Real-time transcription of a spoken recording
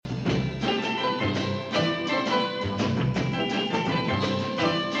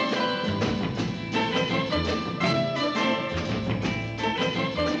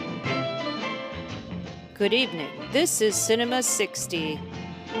Good evening. This is Cinema 60.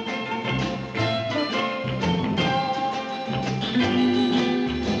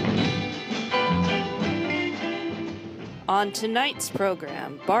 On tonight's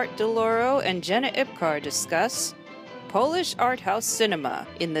program, Bart DeLoro and Jenna Ipcar discuss Polish art house cinema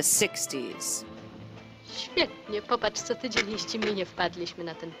in the 60s. Świetnie, popatrz, co tydzień jeździmy, wpadliśmy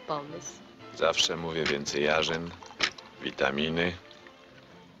na ten pomysł. Zawsze mówię więcej jarzyn, witaminy.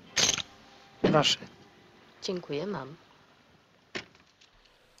 Proszę. Dziękuję, mam.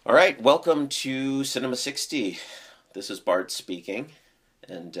 All right, welcome to Cinema 60. This is Bart speaking,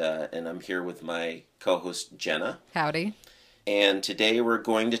 and I'm here with my co-host Jenna. Howdy. And today we're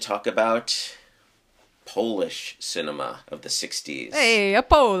going to talk about Polish cinema of the 60s. Hey, a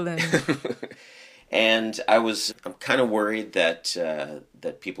Poland. And I'm kind of worried that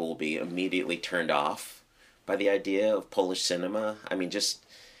that people will be immediately turned off by the idea of Polish cinema. I mean,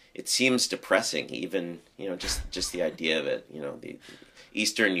 it seems depressing, even, just the idea of it, the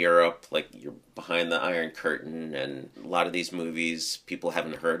Eastern Europe, like you're behind the Iron Curtain, and a lot of these movies people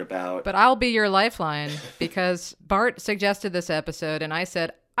haven't heard about. But I'll be your lifeline, because Bart suggested this episode, and I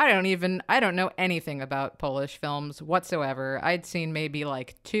said, I don't know anything about Polish films whatsoever. I'd seen maybe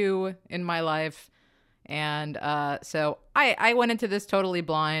like 2 in my life, and so I went into this totally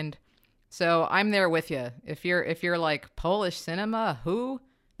blind. So I'm there with you. If you're like Polish cinema, who?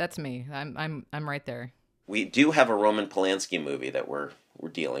 That's me. I'm right there. We do have a Roman Polanski movie that we're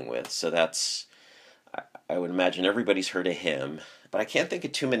dealing with, so that's, I would imagine everybody's heard of him, but I can't think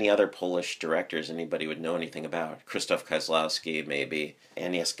of too many other Polish directors anybody would know anything about. Krzysztof Kieślowski, maybe.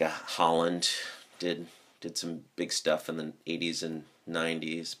 Agnieszka Holland did some big stuff in the 80s and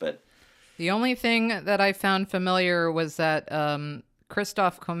 90s, but... The only thing that I found familiar was that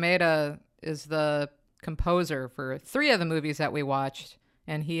Krzysztof Komeda is the composer for 3 of the movies that we watched.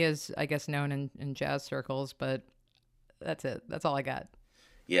 And he is, I guess, known in jazz circles, but that's it. That's all I got.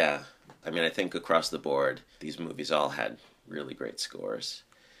 Yeah. I mean, I think across the board, these movies all had really great scores,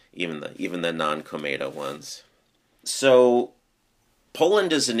 even the non-Komeda ones. So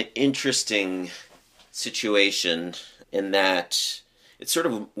Poland is an interesting situation in that it sort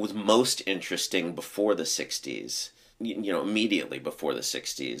of was most interesting before the 60s, immediately before the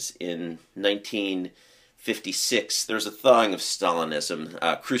 60s. In 1956, there's a thawing of Stalinism.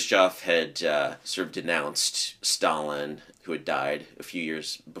 Khrushchev had sort of denounced Stalin, who had died a few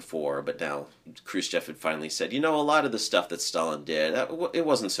years before, but now Khrushchev had finally said, a lot of the stuff that Stalin did, it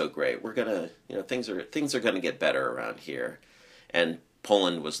wasn't so great. We're gonna, things are gonna get better around here. And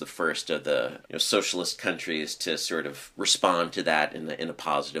Poland was the first of the socialist countries to sort of respond to that in a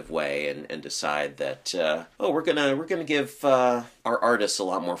positive way and decide that we're gonna give our artists a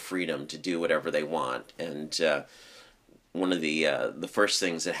lot more freedom to do whatever they want. And one of the first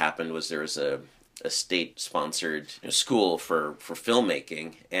things that happened was there was a state-sponsored school for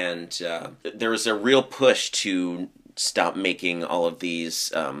filmmaking, and there was a real push to stop making all of these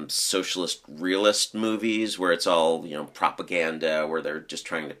socialist realist movies where it's all propaganda, where they're just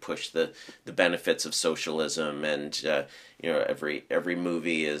trying to push the benefits of socialism, and every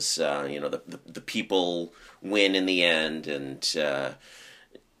movie is the people win in the end, and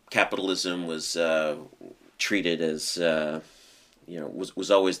capitalism was treated as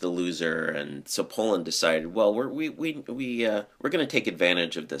was always the loser. And so Poland decided, well, we're going to take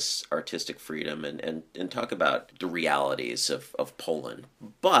advantage of this artistic freedom and talk about the realities of Poland.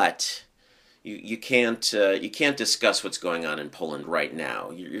 But you can't discuss what's going on in Poland right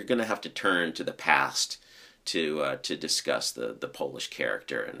now. You're going to have to turn to the past to discuss the Polish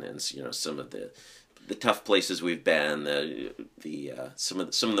character and some of the tough places we've been, some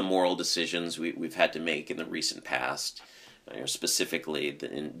of the moral decisions we've had to make in the recent past. Specifically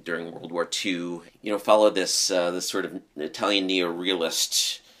during World War II, followed this sort of Italian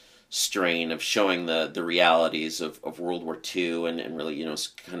neo-realist strain of showing the realities of World War II and really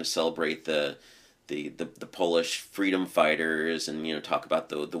kind of celebrate the Polish freedom fighters and talk about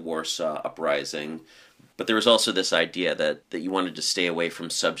the Warsaw Uprising. But there was also this idea that you wanted to stay away from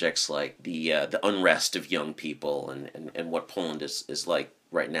subjects like the unrest of young people and what Poland is like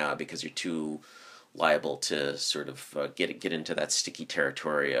right now, because you're too liable to sort of get into that sticky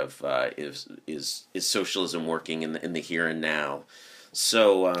territory of is socialism working in the here and now.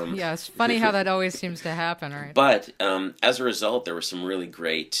 So yeah, it's funny how that always seems to happen, right? But as a result, there were some really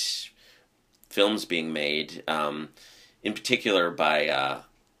great films being made, in particular by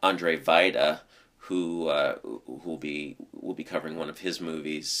Andrzej Wajda, who will be covering one of his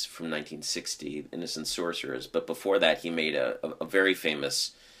movies from 1960, Innocent Sorcerers. But before that, he made a very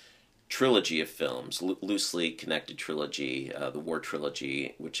famous trilogy of films, loosely connected trilogy, the War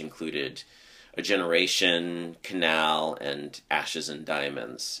Trilogy, which included A Generation, Canal, and Ashes and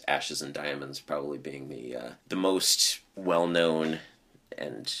Diamonds. Ashes and Diamonds probably being the most well-known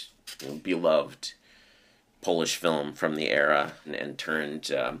and beloved Polish film from the era, and turned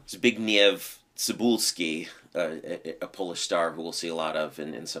Zbigniew Cybulski, a Polish star who we'll see a lot of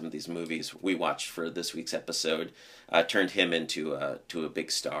in some of these movies we watched for this week's episode, turned him into a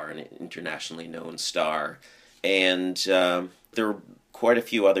big star, an internationally known star. And there were quite a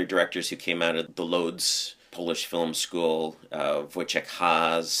few other directors who came out of the Lodz Polish Film School, Wojciech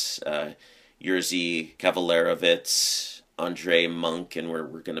Haas, Jerzy Kawalerowicz, Andrzej Monk, and we're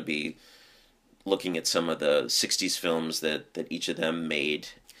going to be looking at some of the 60s films that each of them made.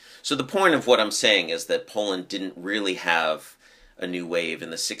 So the point of what I'm saying is that Poland didn't really have a new wave in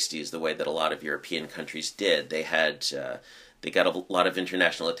the 60s the way that a lot of European countries did. They had they got a lot of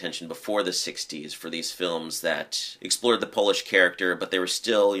international attention before the 60s for these films that explored the Polish character, but they were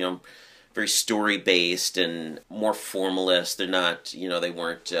still, very story-based and more formalist. They're not, they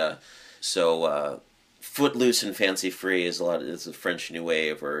weren't so footloose and fancy-free as as the French New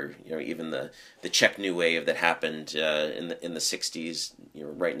Wave, or even the Czech New Wave that happened in the 60s,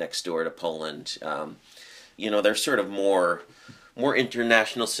 right next door to Poland. They're sort of more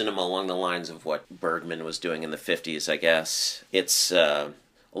international cinema along the lines of what Bergman was doing in the 50s, I guess. It's a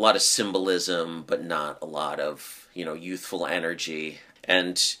lot of symbolism, but not a lot of, youthful energy.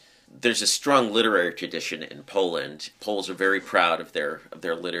 And there's a strong literary tradition in Poland. Poles are very proud of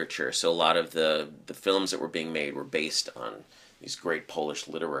their literature, so a lot of the films that were being made were based on these great Polish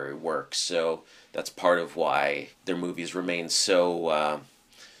literary works. So that's part of why their movies remain so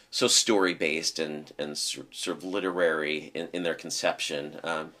story-based and sort of literary in their conception.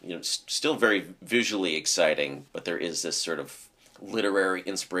 Still very visually exciting, but there is this sort of literary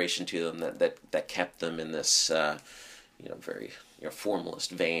inspiration to them that kept them in this very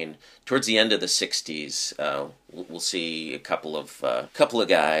formalist vein. Towards the end of the 60s, we'll see a couple of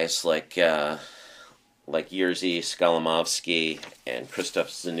guys like Jerzy Skolimowski and Krzysztof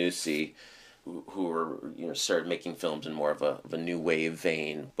Zanussi, who were started making films in more of a new wave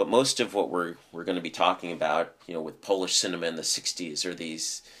vein. But most of what we're going to be talking about, with Polish cinema in the 60s, are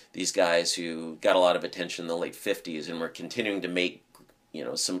these guys who got a lot of attention in the late 50s and were continuing to make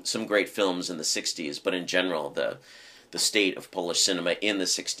some great films in the 60s. But in general, the state of Polish cinema in the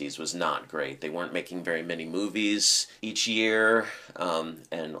 60s was not great. They weren't making very many movies each year, and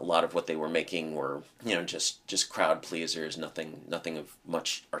a lot of what they were making were, just crowd pleasers, nothing of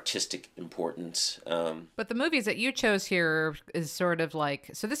much artistic importance. But the movies that you chose here is sort of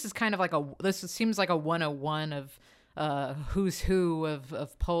like, so this is kind of this seems like a 101 of who's who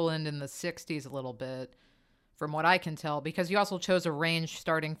of Poland in the 60s a little bit, from what I can tell, because you also chose a range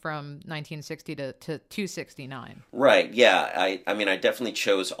starting from 1960 to 269. Right, yeah. I mean, I definitely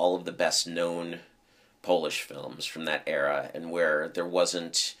chose all of the best-known Polish films from that era, and where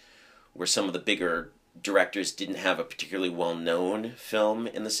some of the bigger directors didn't have a particularly well-known film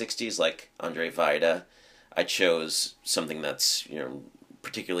in the 60s, like Andrzej Wajda. I chose something that's,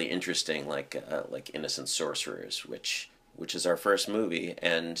 particularly interesting, like Innocent Sorcerers, which is our first movie,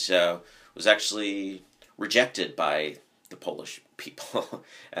 and was actually rejected by the Polish people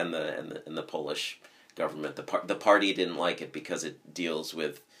and the Polish government. The party didn't like it because it deals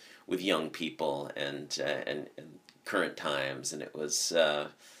with young people and current times, and it was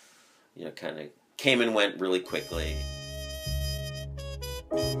kind of came and went really quickly.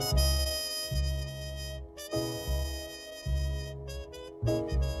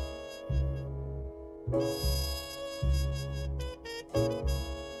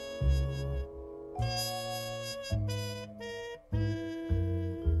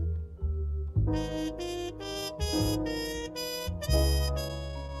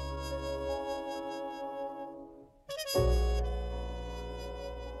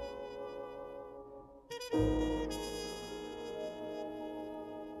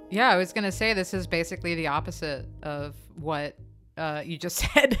 Yeah, I was going to say this is basically the opposite of what you just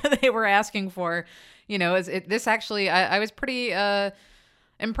said they were asking for. This actually, I was pretty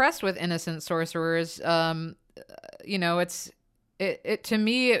impressed with Innocent Sorcerers. To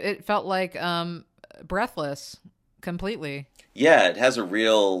me, it felt like Breathless completely. Yeah, it has a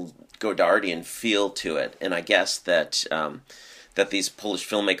real Godardian feel to it, and I guess that these Polish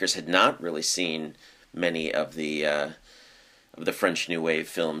filmmakers had not really seen many of the French New Wave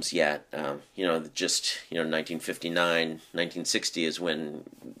films yet. 1959, 1960 is when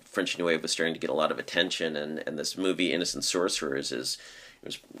French New Wave was starting to get a lot of attention, and this movie, Innocent Sorcerers,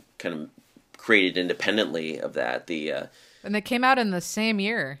 was kind of created independently of that. And they came out in the same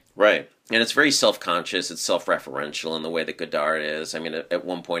year. Right. And it's very self-conscious. It's self-referential in the way that Godard is. I mean, at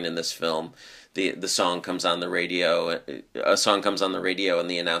one point in this film, the song comes on the radio. A song comes on the radio, and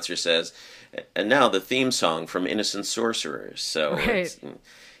the announcer says, "And now the theme song from Innocent Sorcerers." So Right.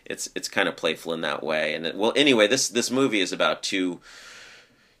 it's kind of playful in that way. And well, anyway, this movie is about two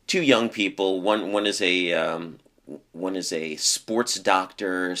young people. One is a sports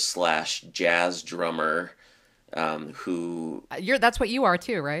doctor / jazz drummer who That's what you are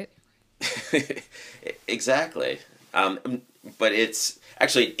too, right? exactly. But it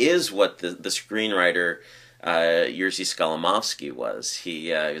is what the screenwriter Jerzy Skalimovsky was.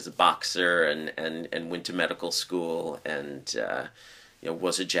 He was a boxer and went to medical school and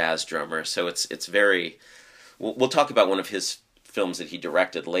was a jazz drummer. So it's very. We'll talk about one of his films that he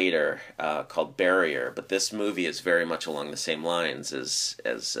directed later called Barrier, but this movie is very much along the same lines as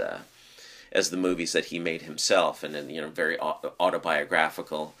the movies that he made himself, and very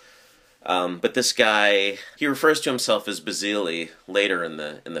autobiographical. But this guy, he refers to himself as Basile later in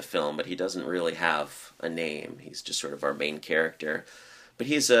the film, but he doesn't really have a name. He's just sort of our main character. But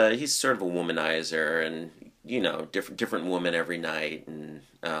he's sort of a womanizer, and different woman every night, and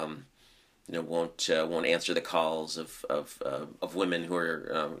won't answer the calls of women who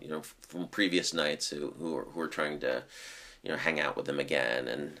are from previous nights who are trying to hang out with him again,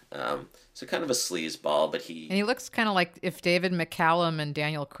 and so kind of a sleazeball, but And he looks kind of like if David McCallum and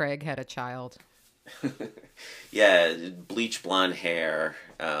Daniel Craig had a child. yeah, bleach blonde hair.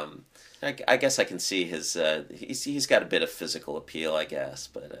 I guess I can see his. He's got a bit of physical appeal, I guess,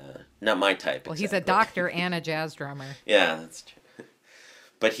 but not my type. Well, exactly. he's a doctor and a jazz drummer. Yeah, that's true.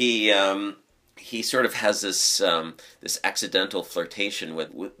 But he sort of has this accidental flirtation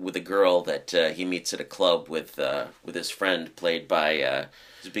with a girl that he meets at a club with his friend played by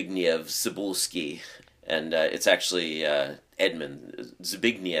Zbigniew Cebulski, and it's actually Edmund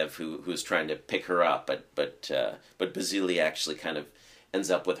Zbigniew who is trying to pick her up, but Basile actually kind of ends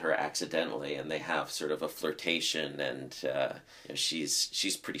up with her accidentally, and they have sort of a flirtation, and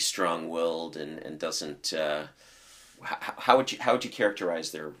she's pretty strong-willed and doesn't. How would you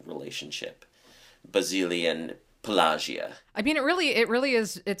characterize their relationship, Basile and Pelagia? I mean, it really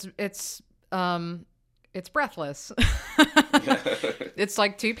is. It's breathless. It's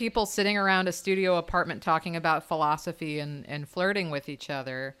like two people sitting around a studio apartment talking about philosophy and flirting with each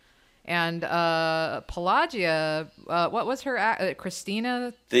other. And Pelagia, what was her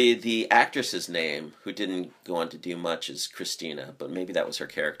Christina? The actress's name, who didn't go on to do much, is Christina, but maybe that was her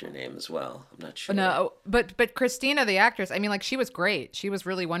character name as well. I'm not sure. No, but Christina, the actress, I mean, like, she was great. She was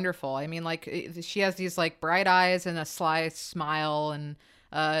really wonderful. I mean, like, she has these like bright eyes and a sly smile, and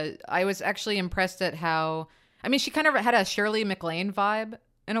I was actually impressed at how. I mean, she kind of had a Shirley MacLaine vibe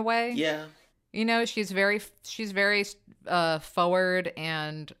in a way. Yeah. She's very forward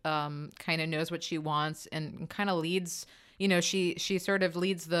and kind of knows what she wants and kind of leads. She sort of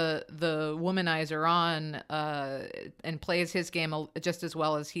leads the womanizer on and plays his game just as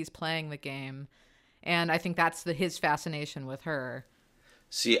well as he's playing the game, and I think that's his fascination with her.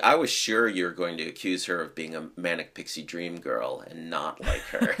 See, I was sure you were going to accuse her of being a manic pixie dream girl and not like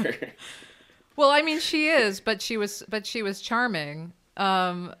her. Well, I mean, she is, but she was charming.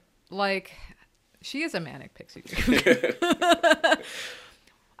 Like. She is a manic pixie dream.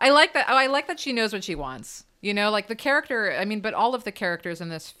 I like that. I like that she knows what she wants. Like the character. I mean, but all of the characters in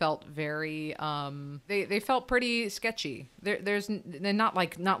this felt very. They felt pretty sketchy. They're not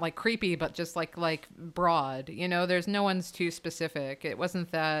like creepy, but just like broad. There's no one's too specific. It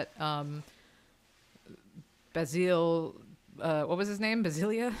wasn't that Basile. What was his name?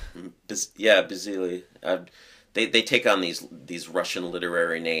 Basilia. Yeah, Basile. They take on these Russian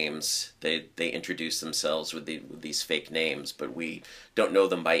literary names. They introduce themselves with these fake names, but we don't know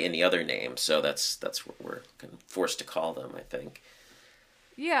them by any other name. So that's what we're kind of forced to call them, I think.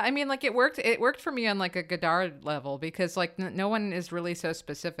 Yeah, I mean, like it worked. It worked for me on like a Godard level because like no one is really so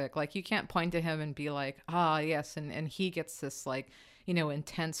specific. Like you can't point to him and be like, yes, and he gets this like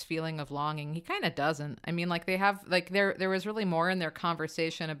intense feeling of longing. He kind of doesn't. I mean, like they have like there was really more in their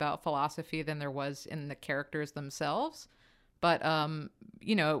conversation about philosophy than there was in the characters themselves. But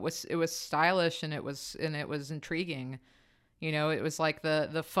it was stylish and it was intriguing. It was like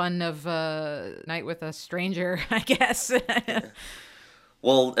the fun of Night with a Stranger, I guess.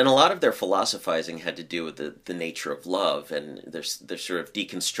 Well, and a lot of their philosophizing had to do with the nature of love, and they're sort of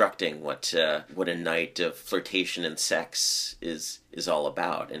deconstructing what a night of flirtation and sex is all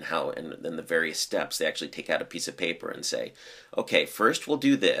about, and how, and then the various steps. They actually take out a piece of paper and say, okay, first we'll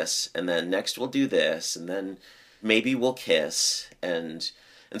do this, and then next we'll do this, and then maybe we'll kiss, and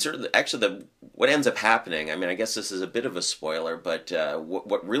And sort of what ends up happening, I mean, I guess this is a bit of a spoiler, but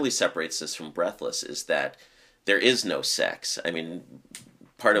what really separates this from Breathless is that there is no sex. I mean,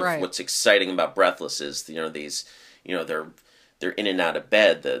 part of Right. what's exciting about Breathless is, these, they're in and out of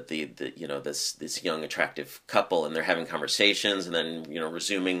bed, this young attractive couple, and they're having conversations, and then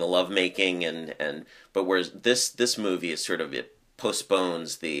resuming the lovemaking, but whereas this movie is sort of, it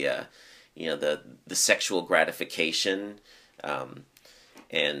postpones the sexual gratification,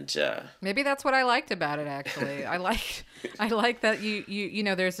 and Maybe that's what I liked about it. Actually, I like that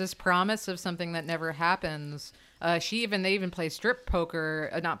there's this promise of something that never happens. They even play strip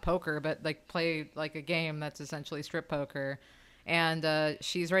poker, not poker, but like play like a game that's essentially strip poker. And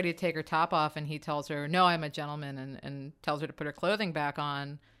she's ready to take her top off, and he tells her, "No, I'm a gentleman," and tells her to put her clothing back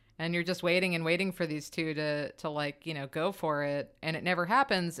on. And you're just waiting and waiting for these two to like, go for it, and it never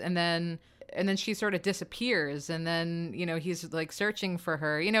happens. And then she sort of disappears, and then he's like searching for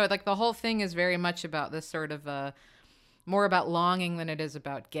her. Like the whole thing is very much about this sort of more about longing than it is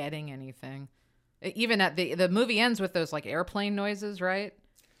about getting anything. Even at the movie ends with those like airplane noises, right?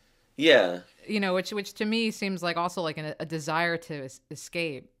 yeah, Which to me seems like also like a desire to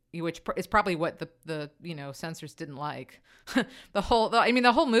escape, which is probably what the censors didn't like. the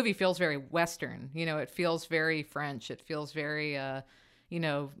whole movie feels very Western. It feels very French. It feels very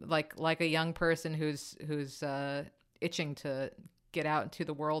like a young person who's itching to get out into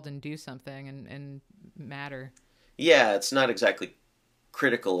the world and do something and matter. yeah. It's not exactly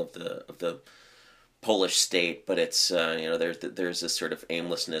critical of the Polish state, but it's there's this sort of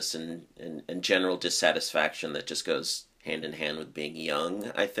aimlessness and general dissatisfaction that just goes hand in hand with being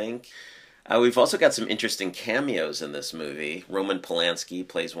young, I think. We've also got some interesting cameos in this movie. Roman Polanski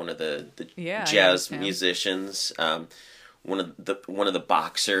plays one of the jazz musicians. One of the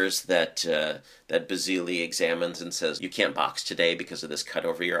boxers that Basili examines and says, "You can't box today because of this cut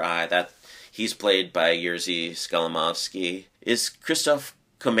over your eye." That he's played by Jerzy Skalimovsky. Is Krzysztof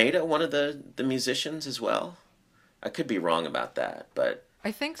Komeda one of the musicians as well? I could be wrong about that, but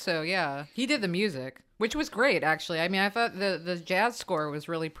I think so, yeah. He did the music, which was great, actually. I mean, I thought the jazz score was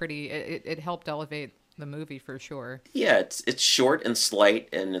really pretty. It helped elevate the movie for sure. yeah, it's short and slight,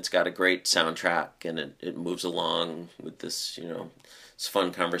 and it's got a great soundtrack, and it moves along with this this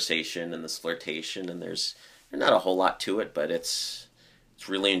fun conversation and this flirtation, and there's not a whole lot to it, but it's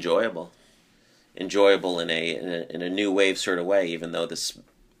really enjoyable in a new wave sort of way, even though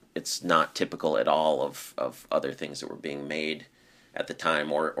it's not typical at all of other things that were being made at the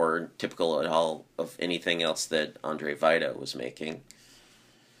time, or typical at all of anything else that Andrzej Wajda was making.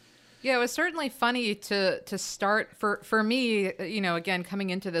 Yeah, it was certainly funny to start for me, again, coming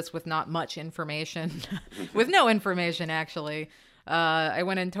into this with not much information, with no information actually. I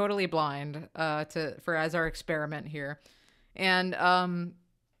went in totally blind as our experiment here. And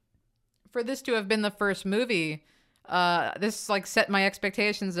for this to have been the first movie, this like set my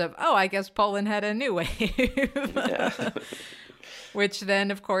expectations of, I guess Poland had a new wave. Yeah. Which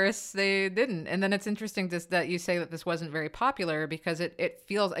then, of course, they didn't. And then it's interesting that you say that this wasn't very popular, because it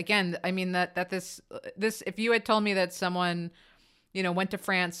feels, again, I mean, that this, if you had told me that someone, went to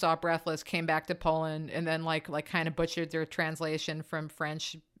France, saw Breathless, came back to Poland, and then like kind of butchered their translation from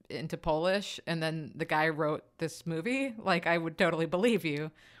French into Polish, and then the guy wrote this movie, like, I would totally believe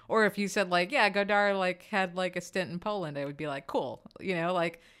you. Or if you said like, yeah, Godard like had like a stint in Poland, I would be like, cool.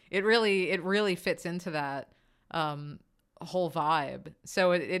 Like it really fits into that whole vibe.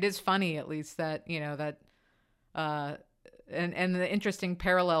 So it is funny, at least, that and the interesting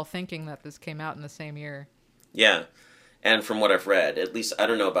parallel thinking that this came out in the same year. Yeah, and from what I've read, at least I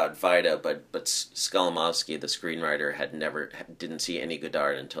don't know about Wajda, but Skalimovsky, the screenwriter, didn't see any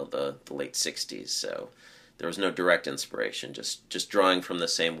Godard until the late '60s. So there was no direct inspiration, just drawing from the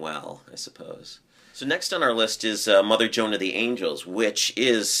same well, I suppose. So next on our list is Mother Joan of the Angels, which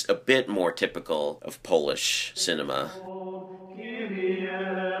is a bit more typical of Polish cinema.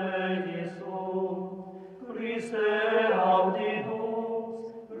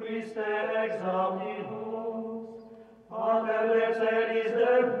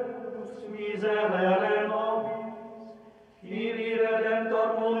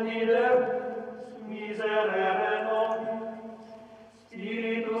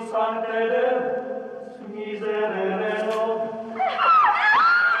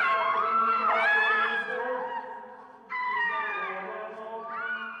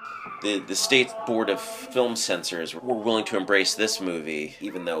 The State Board of Film Censors were willing to embrace this movie,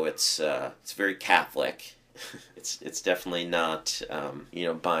 even though it's very Catholic. It's definitely not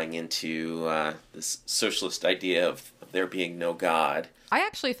buying into this socialist idea of there being no God. I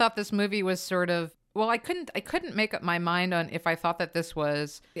actually thought this movie was sort of Well, I couldn't make up my mind on if I thought that this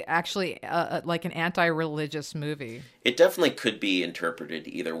was actually like an anti-religious movie. It definitely could be interpreted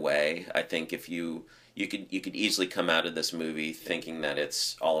either way. I think if you could easily come out of this movie thinking that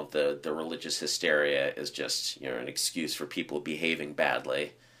it's all of the religious hysteria is just, an excuse for people behaving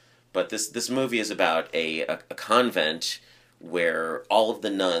badly. But this movie is about a convent where all of the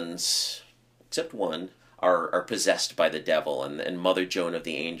nuns, except one, are possessed by the devil, and Mother Joan of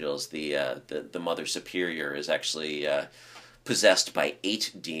the Angels, the Mother Superior, is actually possessed by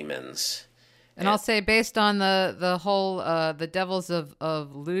 8 demons. And I'll say, based on the whole the Devils of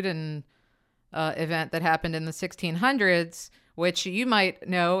Loudun event that happened in the 1600s, which you might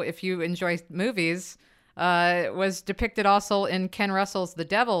know if you enjoy movies, was depicted also in Ken Russell's The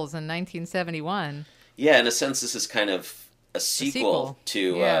Devils in 1971. Yeah, in a sense, this is kind of a sequel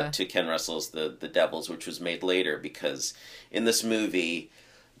to Ken Russell's The Devils, which was made later, because in this movie,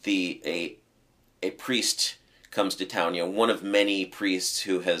 a priest comes to town, one of many priests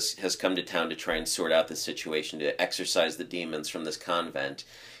who has come to town to try and sort out the situation, to exorcise the demons from this convent.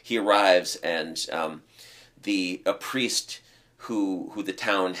 He arrives, and a priest who the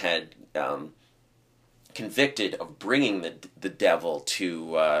town had convicted of bringing the devil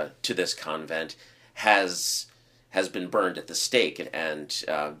to this convent has been burned at the stake, and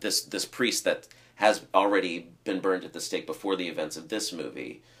this priest that has already been burned at the stake before the events of this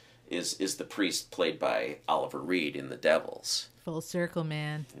movie is the priest played by Oliver Reed in The Devils. Full circle,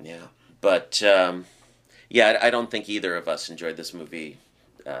 man. Yeah, but I don't think either of us enjoyed this movie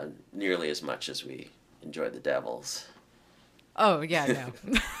nearly as much as we enjoyed The Devils. Oh yeah,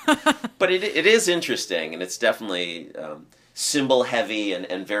 no. But it is interesting, and it's definitely symbol heavy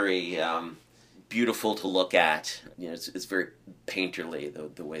and very beautiful to look at. It's very painterly,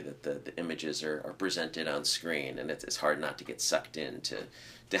 the way that the images are presented on screen, and it's hard not to get sucked into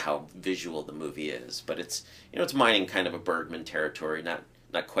how visual the movie is. But it's it's mining kind of a Bergman territory, not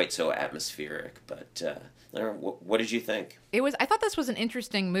quite so atmospheric. But what did you think? I thought this was an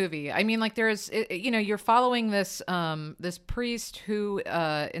interesting movie. I mean, like you're following this this priest who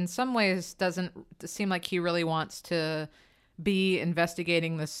in some ways doesn't seem like he really wants to be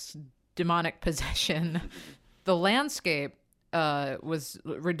investigating this demonic possession. The landscape was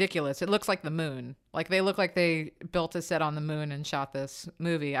ridiculous. It looks like the moon. Like they look like they built a set on the moon and shot this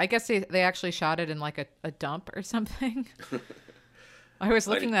movie. I guess they actually shot it in like a dump or something. I was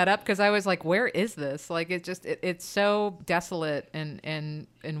looking that up because I was like, where is this? Like it's so desolate and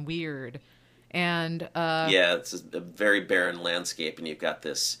weird. And it's a very barren landscape, and you've got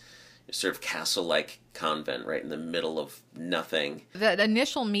this sort of castle-like convent right in the middle of nothing. The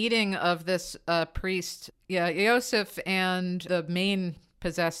initial meeting of this priest, Joseph, and the main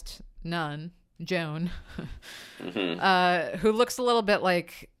possessed nun, Joan, mm-hmm. Who looks a little bit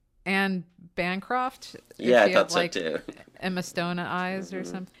like Anne Bancroft. Yeah, I thought so too. Emma Stone eyes or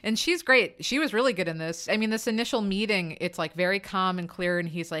mm-hmm. something. And she's great. She was really good in this. I mean, this initial meeting, it's like very calm and clear, and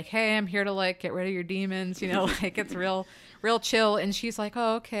he's like, hey, I'm here to like get rid of your demons, like it's real chill. And she's like,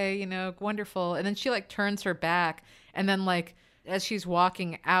 oh, okay, wonderful. And then she like turns her back, and then like as she's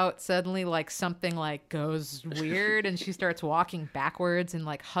walking out, suddenly like something like goes weird, and she starts walking backwards and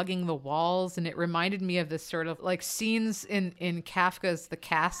like hugging the walls. And it reminded me of this sort of like scenes in Kafka's The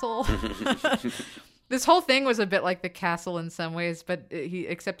Castle. This whole thing was a bit like The Castle in some ways, but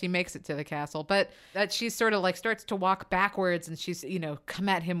except he makes it to the castle. But that she sort of like starts to walk backwards, and she's, come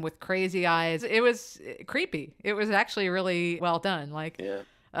at him with crazy eyes. It was creepy. It was actually really well done. Like, yeah.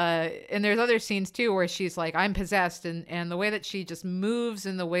 And there's other scenes too where she's like, I'm possessed, and the way that she just moves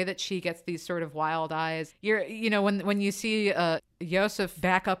and the way that she gets these sort of wild eyes. When you see Joseph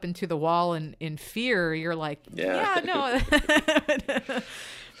back up into the wall in fear, you're like, yeah no.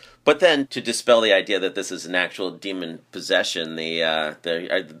 But then, to dispel the idea that this is an actual demon possession, I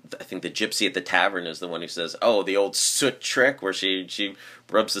think the gypsy at the tavern is the one who says, "Oh, the old soot trick, where she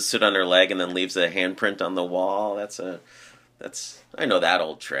rubs the soot on her leg and then leaves a handprint on the wall." I know that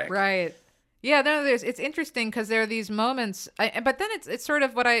old trick, right? Yeah, no, it's interesting because there are these moments, but then it's sort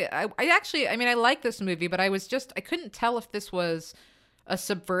of what I like this movie, but I couldn't tell if this was a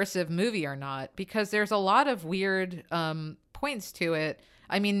subversive movie or not, because there's a lot of weird points to it.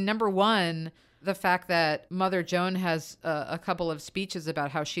 I mean, number one, the fact that Mother Joan has a couple of speeches about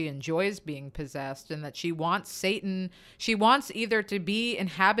how she enjoys being possessed, and that she wants Satan. She wants either to be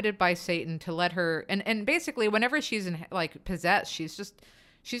inhabited by Satan to let her, and basically whenever she's possessed, she's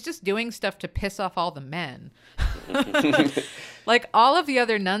just doing stuff to piss off all the men. Like all of the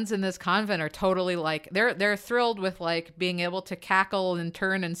other nuns in this convent are totally like they're thrilled with like being able to cackle and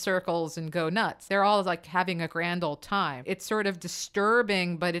turn in circles and go nuts. They're all like having a grand old time. It's sort of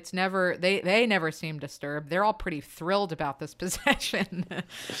disturbing, but it's never they never seem disturbed. They're all pretty thrilled about this possession.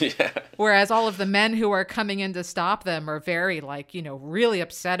 Yeah. Whereas all of the men who are coming in to stop them are very like, really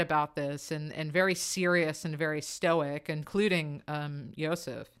upset about this and very serious and very stoic, including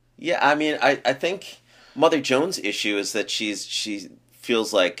Yosef. Yeah, I mean, I think Mother Joan's issue is that she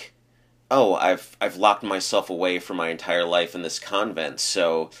feels like, oh, I've locked myself away for my entire life in this convent.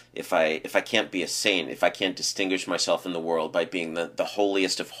 So if I can't be a saint, if I can't distinguish myself in the world by being the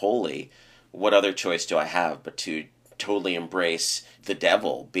holiest of holy, what other choice do I have but to totally embrace the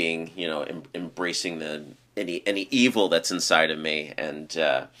devil, being embracing any evil that's inside of me, and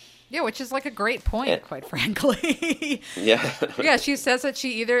yeah, which is like a great point, quite frankly. Yeah. Yeah, she says that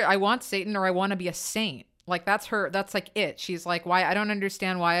she either I want Satan or I want to be a saint. Like that's like it. She's like, why I don't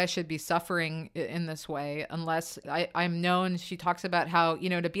understand why I should be suffering in this way unless I'm known. She talks about how,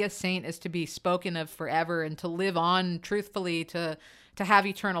 to be a saint is to be spoken of forever and to live on truthfully, to have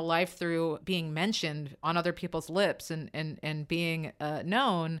eternal life through being mentioned on other people's lips and being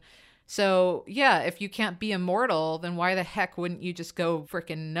known. So, yeah, if you can't be immortal, then why the heck wouldn't you just go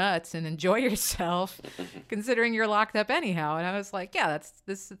freaking nuts and enjoy yourself, considering you're locked up anyhow? And I was like, yeah,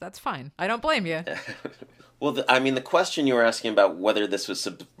 that's fine. I don't blame you. Well, the question you were asking about whether this was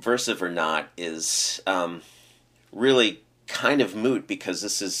subversive or not is really kind of moot, because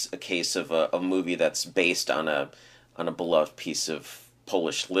this is a case of a movie that's based on a beloved piece of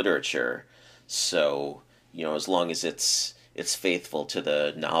Polish literature. So, as long as it's faithful to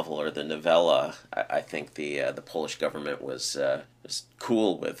the novel or the novella, I think the Polish government was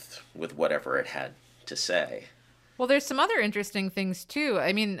cool with whatever it had to say. Well, there's some other interesting things too.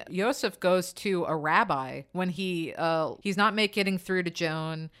 I mean, Yosef goes to a rabbi when he's not getting through to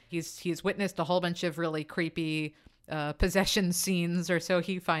Joan. He's witnessed a whole bunch of really creepy possession scenes, or so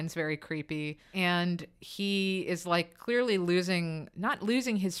he finds very creepy, and he is like clearly not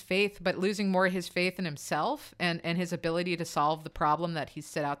losing his faith, but losing more his faith in himself and his ability to solve the problem that he's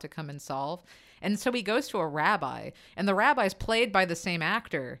set out to come and solve. And so he goes to a rabbi, and the rabbi's played by the same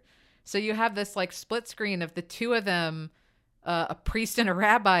actor. So you have this like split screen of the two of them, a priest and a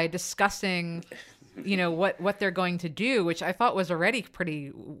rabbi, discussing what they're going to do, which I thought was already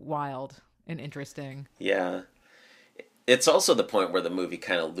pretty wild and interesting. Yeah. It's also the point where the movie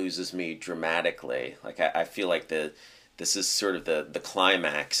kind of loses me dramatically. Like I feel like this is sort of the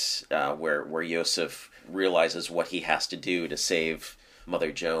climax where Yosef realizes what he has to do to save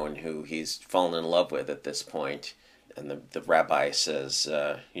Mother Joan, who he's fallen in love with at this point. And the rabbi says,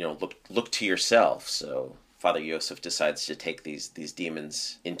 look to yourself. So Father Yosef decides to take these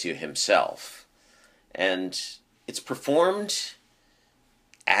demons into himself, and it's performed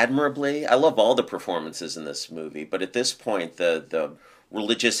admirably. I love all the performances in this movie, but at this point, the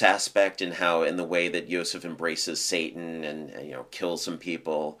religious aspect and how in the way that Yosef embraces Satan and kills some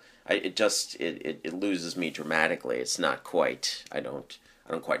people, it loses me dramatically. It's not quite. I don't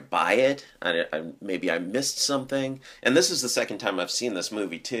quite buy it. Maybe I missed something. And this is the second time I've seen this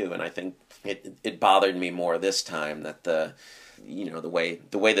movie too, and I think it bothered me more this time that the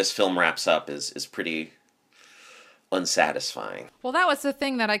way this film wraps up is pretty unsatisfying. Well, that was the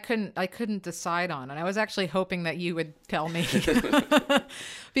thing that I couldn't decide on, and I was actually hoping that you would tell me.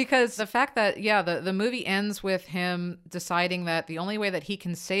 Because the fact that the movie ends with him deciding that the only way that he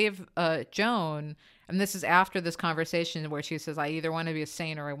can save Joan, and this is after this conversation where she says, I either want to be a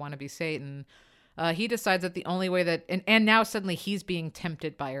saint or I want to be Satan, he decides that the only way that and now suddenly he's being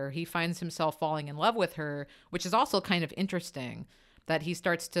tempted by her. He finds himself falling in love with her, which is also kind of interesting. That he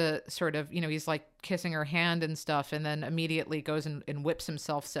starts to sort of, he's like kissing her hand and stuff, and then immediately goes and whips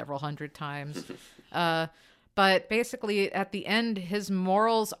himself several hundred times. But basically, at the end, his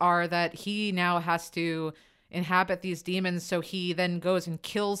morals are that he now has to inhabit these demons, so he then goes and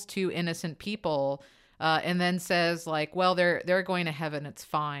kills two innocent people, and then says, like, well, they're going to heaven, it's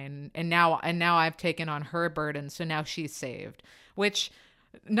fine. And now I've taken on her burden, so now she's saved. Which,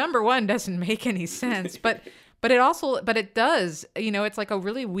 number one, doesn't make any sense, but it does, it's like a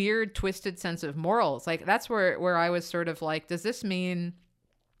really weird, twisted sense of morals. Like that's where I was sort of like, does this mean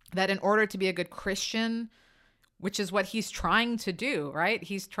that in order to be a good Christian, which is what he's trying to do, right?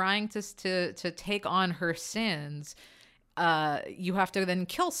 He's trying to take on her sins. You have to then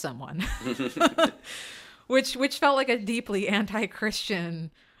kill someone, which felt like a deeply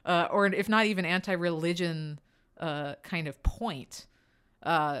anti-Christian, or if not even anti-religion, kind of point,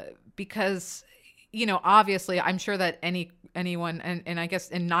 because obviously, I'm sure that any anyone, and I guess,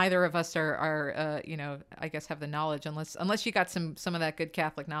 and neither of us are you know, I guess have the knowledge, unless you got some of that good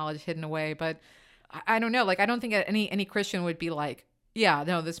Catholic knowledge hidden away. But I don't know. Like, I don't think any Christian would be like, yeah,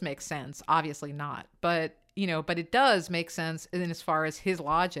 no, this makes sense. Obviously not. But, you know, but it does make sense in as far as his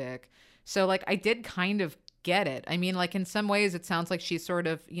logic. So, like, I did kind of get it. I mean, like, in some ways it sounds like she sort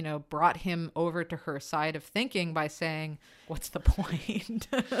of, you know, brought him over to her side of thinking by saying, what's the point?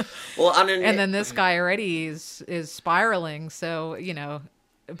 Well, and then this guy already is spiraling. So, you know,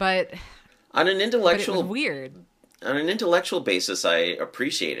 but on an intellectual, but it was weird. On an intellectual basis, I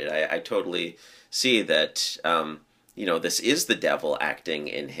appreciate it. I totally see that, you know, this is the devil acting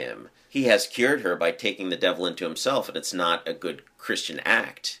in him. He has cured her by taking the devil into himself, and it's not a good Christian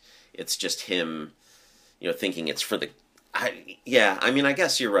act. It's just him, you know, thinking it's for the... yeah, I mean, I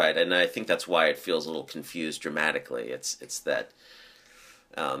guess you're right, and I think that's why it feels a little confused dramatically. It's that...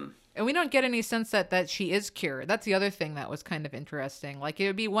 And we don't get any sense that she is cured. That's the other thing that was kind of interesting. Like, it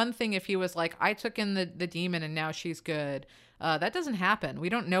would be one thing if he was like, I took in the demon and now she's good. That doesn't happen. We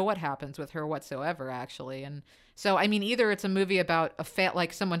don't know what happens with her whatsoever, actually. And so, I mean, either it's a movie about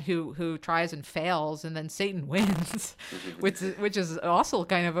like someone who tries and fails and then Satan wins, which is also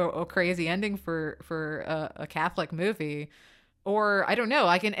kind of a crazy ending for a Catholic movie. Or I don't know.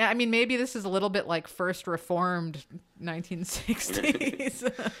 I mean, maybe this is a little bit like First Reformed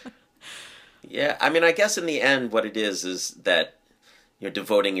 1960s. Yeah, I mean, I guess in the end, what it is that, you know,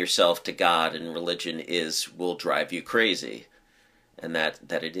 devoting yourself to God and religion will drive you crazy, and that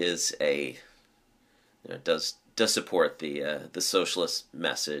it is a, you know, does support the socialist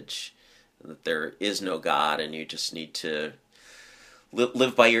message that there is no God and you just need to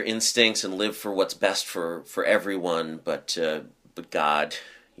live by your instincts and live for what's best for everyone, but God,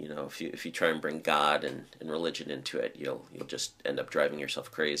 you know, if you try and bring God and religion into it, you'll just end up driving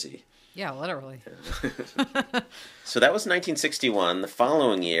yourself crazy. Yeah, literally. So that was 1961. The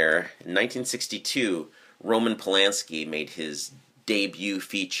following year, in 1962, Roman Polanski made his debut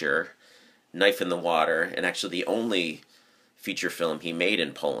feature, Knife in the Water, and actually the only feature film he made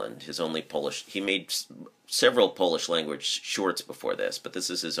in Poland. His only Polish. He made several Polish language shorts before this, but this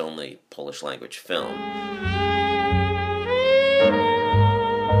is his only Polish language film.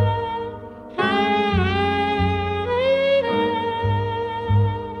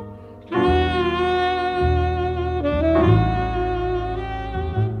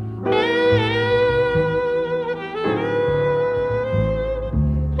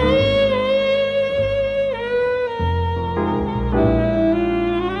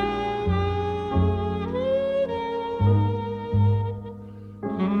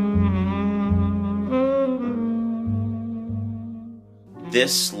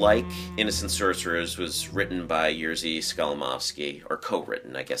 This, like Innocent Sorcerers, was written by Jerzy Skolimowski, or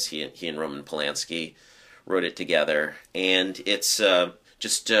co-written. I guess he and Roman Polanski wrote it together, and it's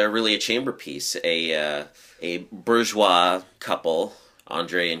just really a chamber piece. A bourgeois couple,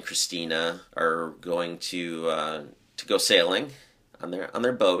 Andre and Christina, are going to go sailing on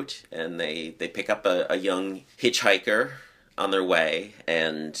their boat, and they pick up a young hitchhiker on their way,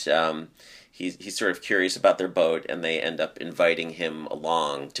 and he's sort of curious about their boat, and they end up inviting him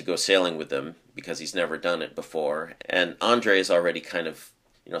along to go sailing with them because he's never done it before. And Andre is already kind of,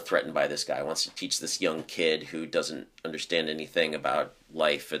 you know, threatened by this guy. Wants to teach this young kid who doesn't understand anything about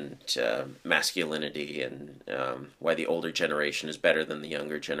life and masculinity and why the older generation is better than the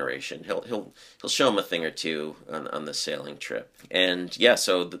younger generation. He'll show him a thing or two on the sailing trip. And yeah,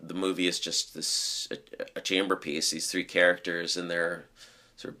 so the movie is just a chamber piece. These three characters and their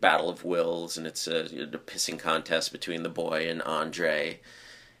sort of battle of wills, and it's a pissing contest between the boy and Andre,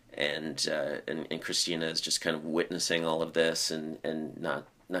 and Christina is just kind of witnessing all of this and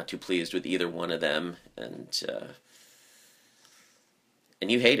not too pleased with either one of them, and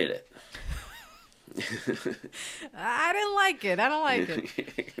you hated it. I didn't like it. I don't like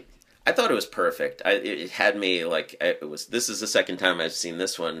it. I thought it was perfect. It had me like this is the second time I've seen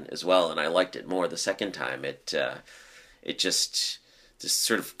this one as well, and I liked it more the second time. It just this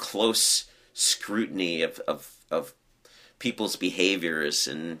sort of close scrutiny of people's behaviors,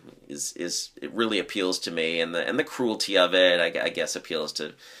 and it really appeals to me, and the cruelty of it, I guess, appeals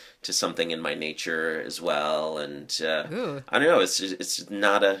to something in my nature as well, and I don't know, it's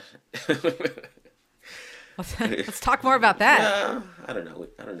not a. Let's talk more about that. Yeah, I don't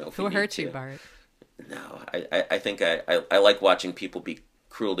know. Who hurt you, Bart? No, I think I like watching people be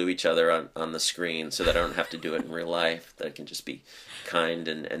cruel to each other on the screen, so that I don't have to do it in real life, that I can just be kind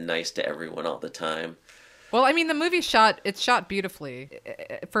and nice to everyone all the time. Well, I mean, the movie's shot beautifully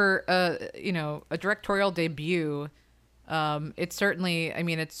for a directorial debut. It's certainly, I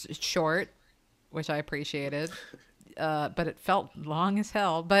mean, it's short, which I appreciated. it felt long as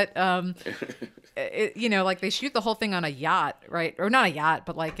hell. But like they shoot the whole thing on a yacht, right? Or not a yacht,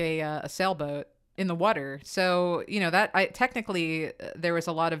 but like a sailboat in the water. So technically there was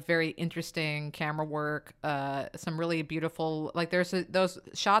a lot of very interesting camera work, some really beautiful, like those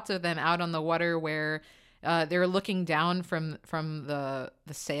shots of them out on the water where they're looking down from the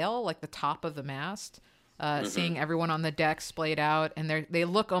sail, like the top of the mast, seeing everyone on the deck splayed out, and they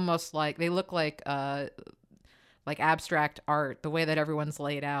look almost like abstract art, the way that everyone's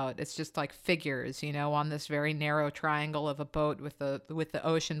laid out. It's just like figures, on this very narrow triangle of a boat with the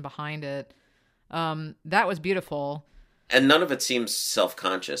ocean behind it. That was beautiful. And none of it seems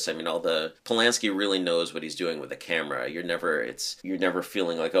self-conscious. I mean, Polanski really knows what he's doing with the camera. You're never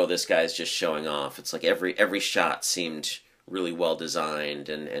feeling like, oh, this guy's just showing off. It's like every shot seemed really well designed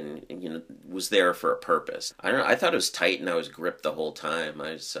and was there for a purpose. I don't know. I thought it was tight and I was gripped the whole time.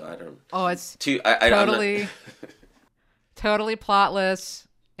 I don't. Oh, it's totally totally plotless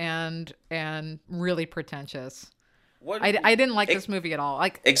and really pretentious. I didn't like this movie at all.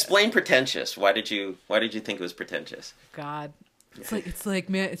 Like, explain pretentious. Why did you think it was pretentious? God, it's like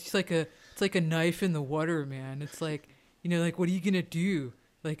man, it's like a knife in the water, man. It's like, like, what are you gonna do?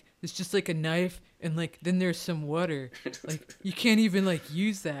 Like, it's just like a knife, and like then there's some water. Like, you can't even like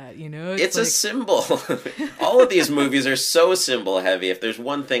use that, It's like a symbol. All of these movies are so symbol heavy. If there's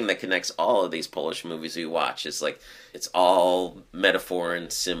one thing that connects all of these Polish movies we watch, it's like it's all metaphor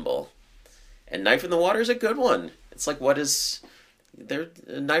and symbol. And Knife in the Water is a good one. It's like,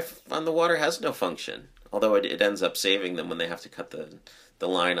 a knife on the water has no function. Although it ends up saving them when they have to cut the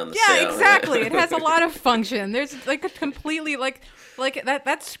line on the sail. Yeah, exactly. It has a lot of function. There's like a completely like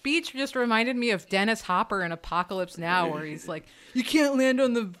that speech just reminded me of Dennis Hopper in Apocalypse Now, where he's like, you can't land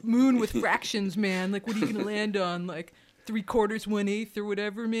on the moon with fractions, man. Like, what are you going to land on? Like 3/4, 1/8 or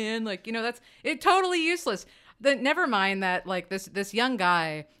whatever, man. Like, that's totally useless. Never mind that, like, this young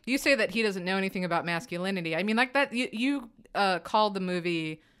guy, you say that he doesn't know anything about masculinity. I mean, like that, you called the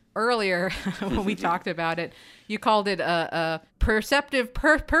movie earlier when we talked about it, you called it a perceptive,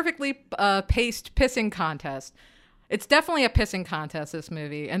 perfectly paced pissing contest. It's definitely a pissing contest, this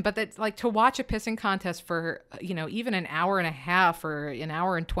movie. But that's like, to watch a pissing contest for, even an hour and a half or an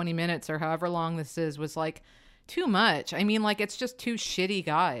hour and 20 minutes or however long this is was like too much. I mean, like, it's just two shitty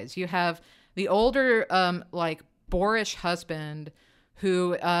guys. You have the older, like, boorish husband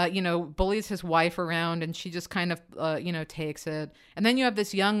who, bullies his wife around, and she just kind of, takes it. And then you have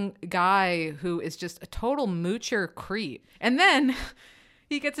this young guy who is just a total moocher creep. And then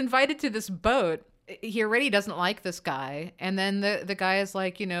he gets invited to this boat. He already doesn't like this guy. And then the guy is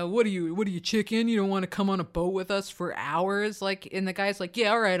like, what are you, chicken? You don't want to come on a boat with us for hours? Like, and the guy's like,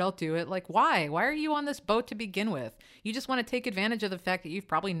 yeah, all right, I'll do it. Like, why? Why are you on this boat to begin with? You just want to take advantage of the fact that you've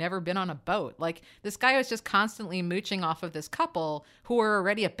probably never been on a boat. Like, this guy was just constantly mooching off of this couple who are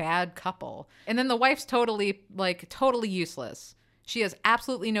already a bad couple. And then the wife's totally useless. She has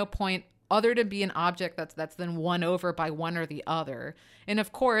absolutely no point other to be an object that's then won over by one or the other. And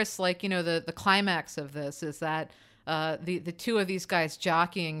of course, like, the climax of this is that the two of these guys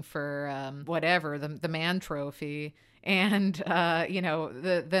jockeying for whatever, the man trophy. And,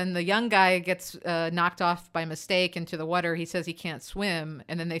 then the young guy gets knocked off by mistake into the water. He says he can't swim,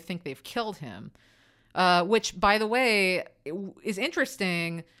 and then they think they've killed him, which, by the way, is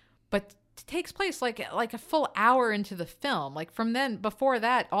interesting, but takes place like a full hour into the film. Like, before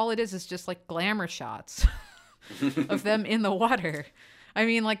that, all it is just like glamour shots of them in the water. I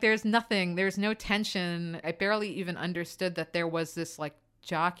mean, like, there's no tension. I barely even understood that there was this like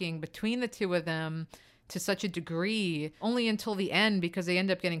jockeying between the two of them to such a degree, only until the end, because they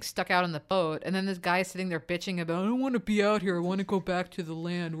end up getting stuck out on the boat. And then this guy sitting there bitching about, I don't want to be out here. I want to go back to the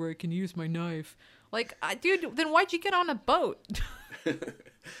land where I can use my knife. Like, dude, then why'd you get on a boat?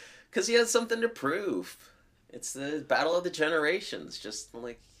 Because he has something to prove. It's the battle of the generations. Just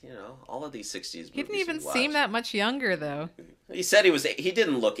like, all of these 60s movies. He didn't even seem that much younger, though. He said he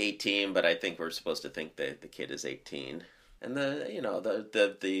didn't look 18, but I think we're supposed to think that the kid is 18. And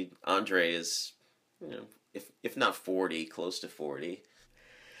the Andre is, if not 40, close to 40.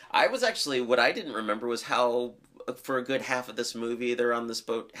 What I didn't remember was how, for a good half of this movie, they're on this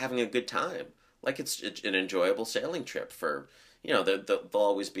boat having a good time. Like, it's an enjoyable sailing trip for, there'll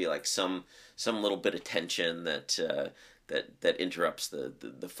always be like some little bit of tension that interrupts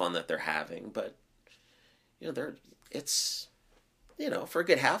the fun that they're having. But, for a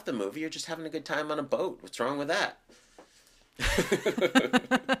good half the movie, you're just having a good time on a boat. What's wrong with that?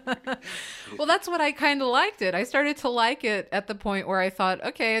 Well, that's what I kind of liked it. I started to like it at the point where I thought,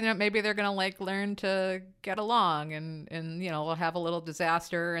 okay, maybe they're gonna like learn to get along, and they'll have a little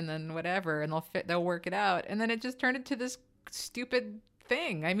disaster, and then whatever, and they'll work it out, and then it just turned into this stupid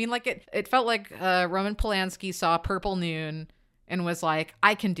thing. I mean, like it felt like Roman Polanski saw Purple Noon and was like,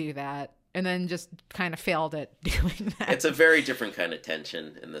 I can do that, and then just kind of failed at doing that. It's a very different kind of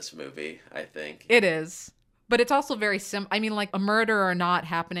tension in this movie, I think. It is. But it's also very I mean, like, a murder or not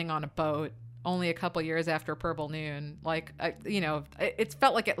happening on a boat only a couple years after Purple Noon. Like, it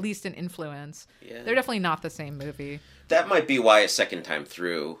felt like at least an influence. Yeah. They're definitely not the same movie. That might be why a second time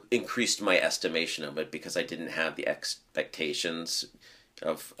through increased my estimation of it, because I didn't have the expectations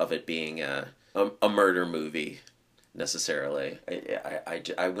of it being a murder movie necessarily.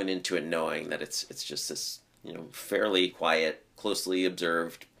 I went into it knowing that it's just this, fairly quiet, closely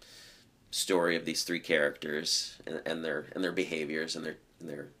observed story of these three characters and their behaviors and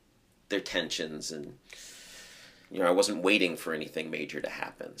their tensions, and I wasn't waiting for anything major to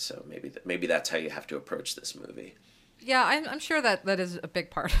happen. So maybe that's how you have to approach this movie. Yeah, I'm sure that is a big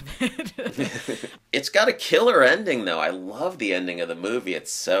part of it. It's got a killer ending, though. I love the ending of the movie.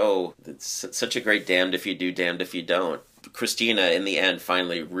 It's such a great damned if you do, damned if you don't. Christina, in the end,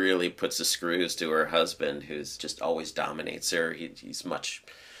 finally really puts the screws to her husband, who's just always dominates her. He's much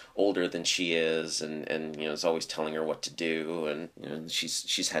older than she is, and is always telling her what to do, and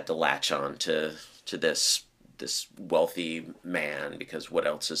she's had to latch on to this wealthy man, because what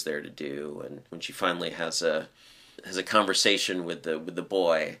else is there to do? And when she finally has a conversation with the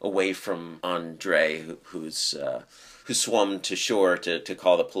boy away from Andre, who's swum to shore to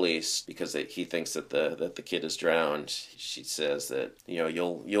call the police because he thinks that the kid is drowned. She says that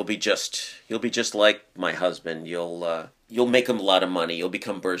you'll be just like my husband. You'll make him a lot of money. You'll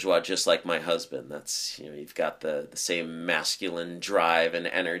become bourgeois just like my husband. That's you've got the same masculine drive and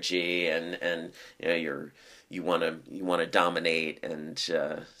energy, and you want to dominate, and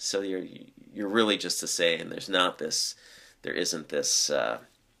so you're really just the same. There isn't this.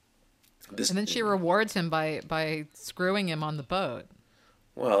 And then she rewards him by screwing him on the boat.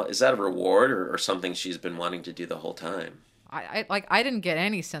 Well, is that a reward or something she's been wanting to do the whole time? I didn't get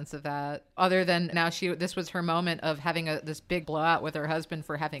any sense of that, other than now this was her moment of having this big blowout with her husband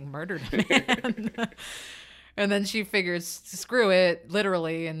for having murdered a man. And then she figures, screw it,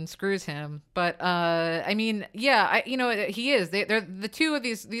 literally, and screws him. But I mean, yeah, he is. They're the two of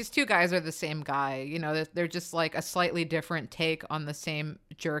these two guys are the same guy. They're just like a slightly different take on the same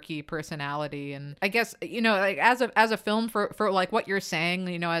jerky personality. And I guess like as a film for like what you're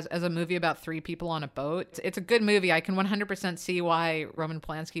saying, as a movie about three people on a boat, it's a good movie. I can 100% see why Roman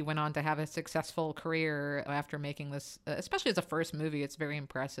Polanski went on to have a successful career after making this, especially as a first movie. It's very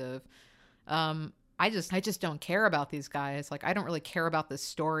impressive. I just don't care about these guys. Like, I don't really care about this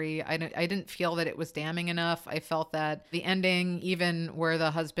story. I didn't feel that it was damning enough. I felt that the ending, even where the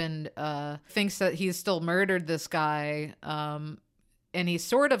husband thinks that he's still murdered this guy, and he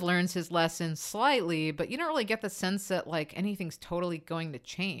sort of learns his lesson slightly, but you don't really get the sense that like anything's totally going to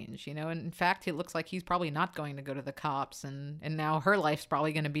change, And in fact, it looks like he's probably not going to go to the cops, and now her life's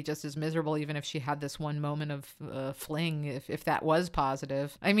probably going to be just as miserable, even if she had this one moment of fling, if that was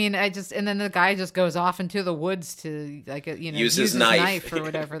positive. I mean, and then the guy just goes off into the woods to like use his knife or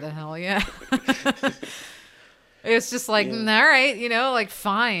whatever the hell, yeah. It's just like, all right, like,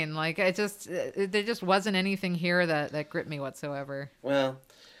 fine. Like, there just wasn't anything here that gripped me whatsoever. Well,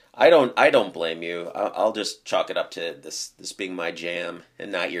 I don't blame you. I'll just chalk it up to this being my jam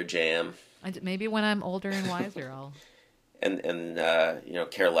and not your jam. Maybe when I'm older and wiser, I'll... and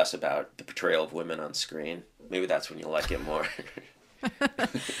care less about the portrayal of women on screen. Maybe that's when you'll like it more.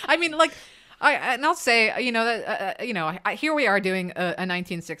 I mean, like... I'll say, here we are doing a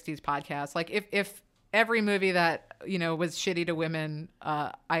 1960s podcast. Like, if every movie that was shitty to women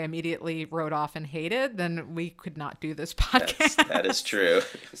I immediately wrote off and hated, then we could not do this podcast. That is true.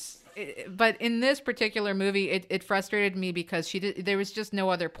 But in this particular movie, it frustrated me because there was just no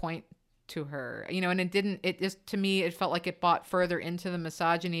other point to her, and to me, it felt like it bought further into the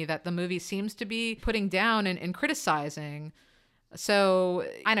misogyny that the movie seems to be putting down and criticizing. So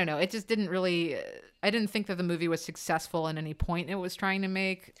I don't know. It just didn't really. I didn't think that the movie was successful in any point it was trying to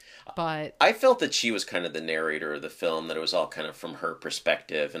make. But I felt that she was kind of the narrator of the film. That it was all kind of from her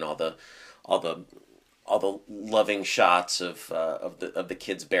perspective, and all the loving shots of the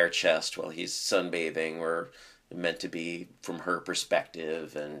kid's bare chest while he's sunbathing were meant to be from her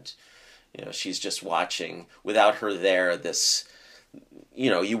perspective, and she's just watching. Without her there, this.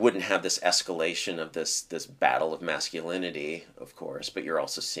 You wouldn't have this escalation of this battle of masculinity, of course, but you're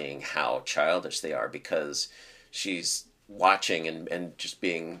also seeing how childish they are because she's watching and just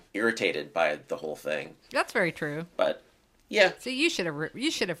being irritated by the whole thing. That's very true. But yeah, So you should have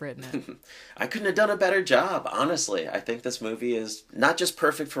written it. I couldn't have done a better job, honestly. I think this movie is not just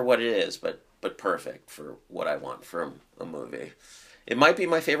perfect for what it is, but perfect for what I want from a movie. It might be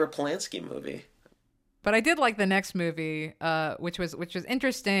my favorite Polanski movie. But I did like the next movie, which was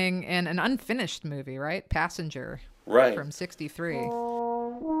interesting, and an unfinished movie, right? Passenger, Right. from '63.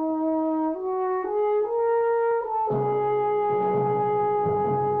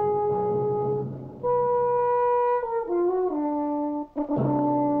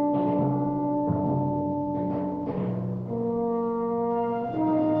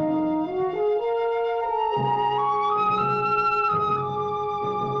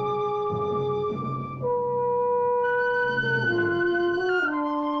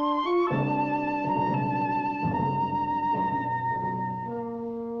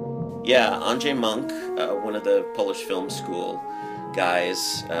 Yeah, Andrzej Monk, one of the Polish film school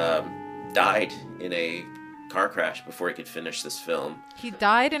guys, died in a car crash before he could finish this film. He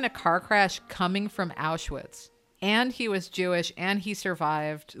died in a car crash coming from Auschwitz, and he was Jewish, and he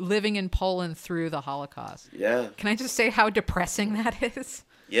survived living in Poland through the Holocaust. Yeah, Can I just say how depressing that is?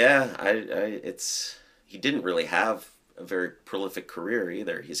 yeah. It's he didn't really have a very prolific career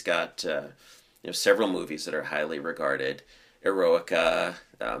either. He's got several movies that are highly regarded: Eroica,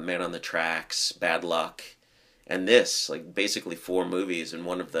 Man on the Tracks, Bad Luck, and this, like basically 4 movies, and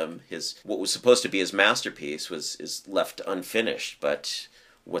one of them, what was supposed to be his masterpiece, is left unfinished. But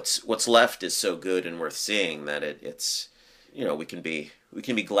what's left is so good and worth seeing that it's we can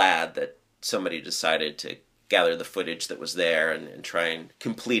be glad that somebody decided to gather the footage that was there and try and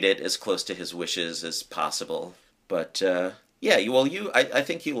complete it as close to his wishes as possible. But I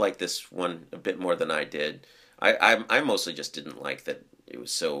think you like this one a bit more than I did. I mostly just didn't like that it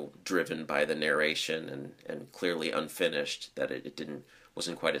was so driven by the narration and clearly unfinished, that it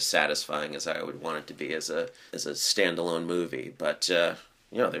wasn't quite as satisfying as I would want it to be as a standalone movie. But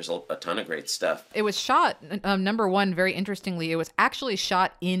there's a ton of great stuff. It was shot, number one, very interestingly, it was actually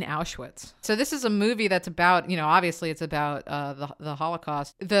shot in Auschwitz. So this is a movie that's about, obviously it's about the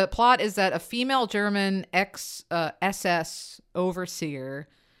Holocaust. The plot is that a female German ex-SS overseer,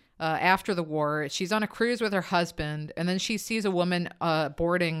 after the war, she's on a cruise with her husband, and then she sees a woman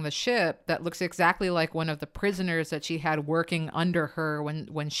boarding the ship that looks exactly like one of the prisoners that she had working under her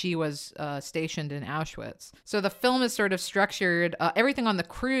when she was stationed in Auschwitz. So the film is sort of structured. Everything on the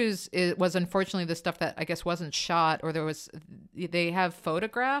cruise was unfortunately the stuff that I guess wasn't shot, or they have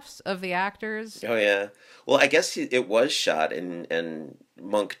photographs of the actors. Oh yeah. Well, I guess it was shot, and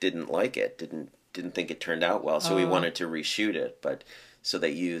Monk didn't like it. Didn't think it turned out well, so he wanted to reshoot it, but. So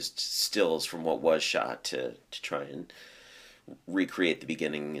they used stills from what was shot to try and recreate the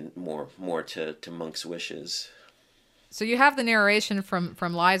beginning and more to Monk's wishes. So you have the narration from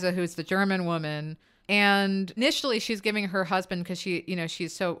Liza, who's the German woman, and initially she's giving her husband, because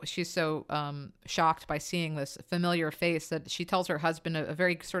she's so shocked by seeing this familiar face, that she tells her husband a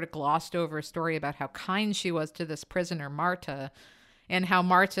very sort of glossed over story about how kind she was to this prisoner Marta, and how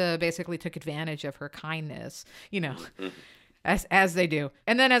Marta basically took advantage of her kindness. As they do.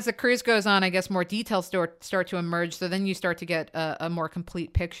 And then as the cruise goes on, I guess more details start to emerge. So then you start to get a more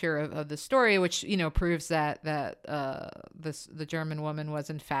complete picture of the story, which, proves that the German woman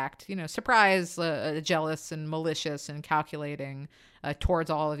was in fact, surprised, jealous and malicious and calculating towards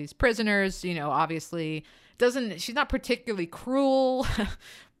all of these prisoners. Obviously she's not particularly cruel,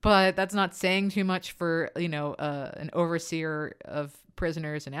 but that's not saying too much for, an overseer of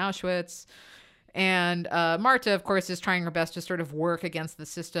prisoners in Auschwitz. And Marta, of course, is trying her best to sort of work against the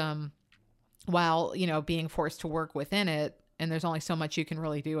system while, being forced to work within it. And there's only so much you can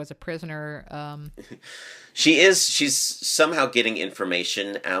really do as a prisoner. She's somehow getting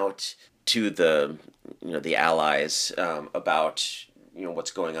information out to the Allies about,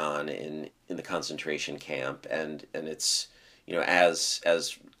 what's going on in the concentration camp. And it's, as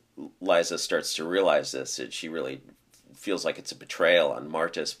Liza starts to realize this, she really feels like it's a betrayal on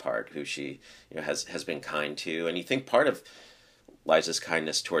Marta's part, who she has been kind to, and you think part of Liza's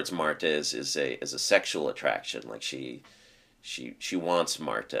kindness towards Marta is a sexual attraction, like she wants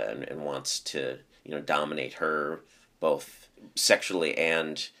Marta and wants to dominate her both sexually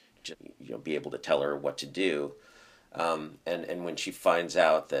and be able to tell her what to do, and when she finds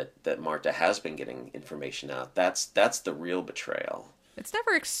out that Marta has been getting information out, that's the real betrayal. It's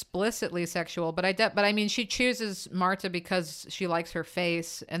never explicitly sexual, but I mean, she chooses Marta because she likes her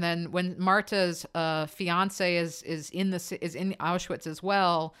face, and then when Marta's fiance is in Auschwitz as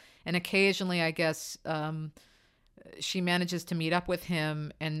well, and occasionally, I guess, she manages to meet up with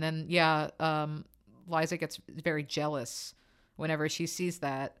him, and then Liza gets very jealous whenever she sees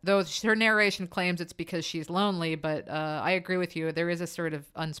that. Though her narration claims it's because she's lonely, but I agree with you. There is a sort of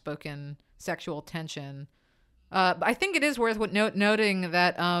unspoken sexual tension. I think it is worth noting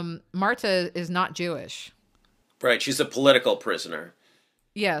that Marta is not Jewish. Right, she's a political prisoner.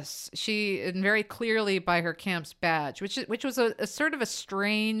 Yes, she, and very clearly by her camp's badge, which was a sort of a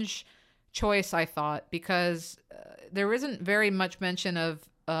strange choice, I thought, because there isn't very much mention of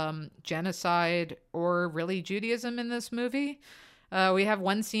genocide or really Judaism in this movie. We have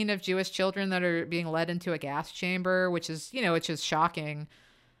one scene of Jewish children that are being led into a gas chamber, which is shocking.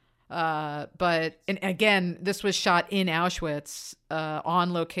 But and again, this was shot in Auschwitz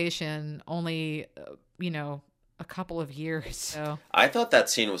on location, only a couple of years. So I thought that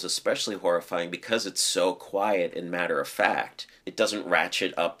scene was especially horrifying because it's so quiet and matter of fact. It doesn't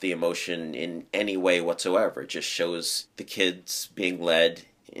ratchet up the emotion in any way whatsoever. It just shows the kids being led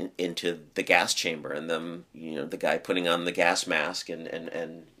into the gas chamber and them, the guy putting on the gas mask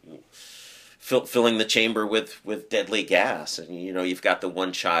and filling the chamber with deadly gas. And you've got the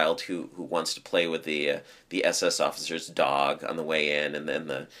one child who wants to play with the SS officer's dog on the way in, and then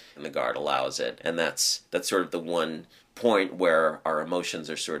the guard allows it. And that's sort of the one point where our emotions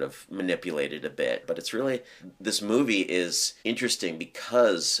are sort of manipulated a bit. But it's really, this movie is interesting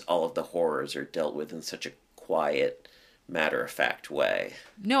because all of the horrors are dealt with in such a quiet, matter-of-fact way.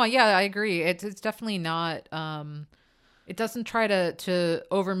 No, yeah, I agree. It's definitely not... It doesn't try to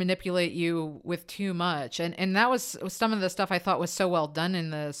over manipulate you with too much, and that was some of the stuff I thought was so well done in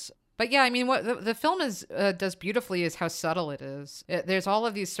this. But yeah, I mean, what the film does beautifully is how subtle it is. There's all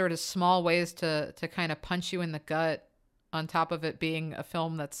of these sort of small ways to kind of punch you in the gut, on top of it being a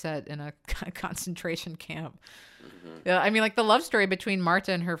film that's set in a concentration camp. Mm-hmm. Yeah, I mean, like the love story between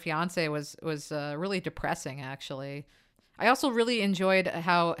Marta and her fiance was really depressing, actually. I also really enjoyed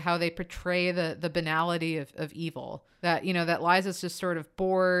how they portray the banality of evil. That, that Liza's just sort of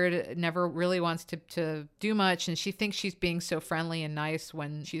bored, never really wants to do much, and she thinks she's being so friendly and nice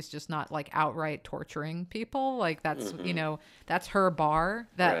when she's just not like outright torturing people. Like that's, that's her bar.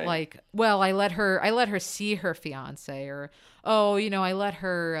 That right. Like, well, I let her see her fiance, or, oh, I let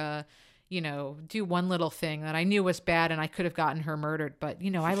her do one little thing that I knew was bad and I could have gotten her murdered, but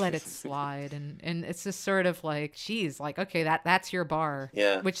I let it slide. And it's just sort of like, geez, like, okay, that's your bar.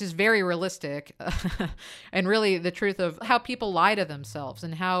 Yeah. Which is very realistic. And really the truth of how people lie to themselves,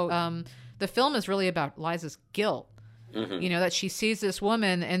 and how the film is really about Liza's guilt. Mm-hmm. That she sees this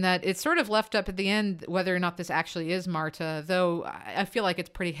woman, and that it's sort of left up at the end whether or not this actually is Marta, though I feel like it's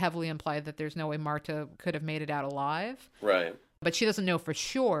pretty heavily implied that there's no way Marta could have made it out alive. Right. But she doesn't know for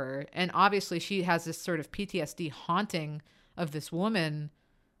sure. And obviously she has this sort of PTSD haunting of this woman,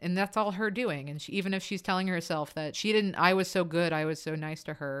 and that's all her doing. And even if she's telling herself that I was so good, I was so nice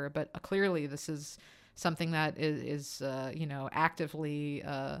to her, but clearly this is something that is actively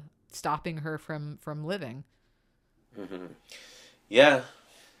stopping her from living. Mm-hmm. Yeah.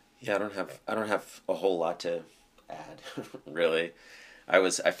 I don't have a whole lot to add, really.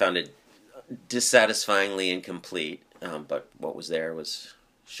 I found it dissatisfyingly incomplete. But what was there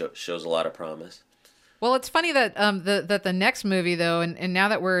shows a lot of promise. Well, it's funny that the next movie, though, and now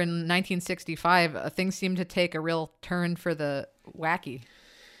that we're in 1965, things seem to take a real turn for the wacky.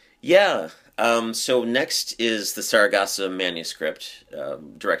 Yeah. So next is the Saragossa manuscript,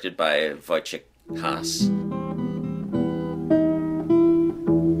 directed by Wojciech Haas.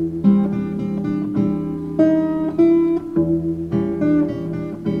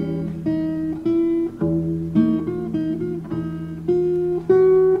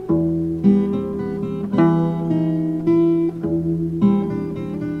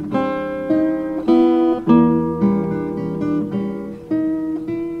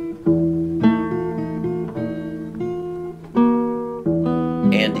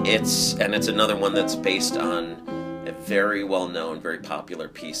 And it's another one that's based on a very well-known, very popular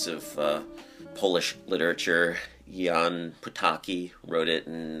piece of Polish literature. Jan Potocki wrote it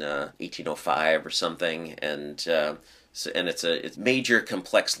in 1805 or something, and it's a major,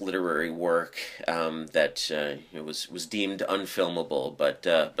 complex literary work that was deemed unfilmable, but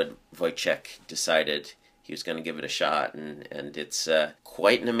Wojciech decided he was going to give it a shot, and it's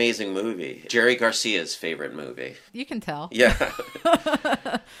quite an amazing movie. Jerry Garcia's favorite movie. You can tell. Yeah.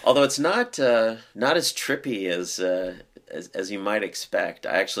 Although it's not as trippy as you might expect.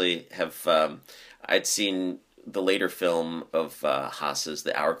 I actually have I'd seen the later film of Haas's,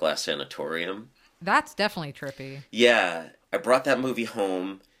 The Hourglass Sanatorium. That's definitely trippy. Yeah. I brought that movie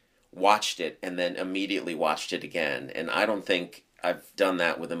home, watched it, and then immediately watched it again. And I don't think I've done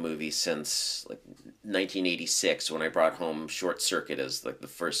that with a movie since like 1986 when I brought home Short Circuit as like the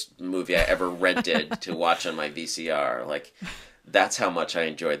first movie I ever rented to watch on my VCR. Like, that's how much I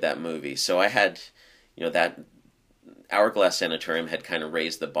enjoyed that movie. So I had, that Hourglass Sanatorium had kind of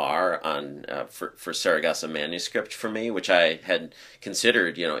raised the bar on for Saragossa Manuscript for me, which I had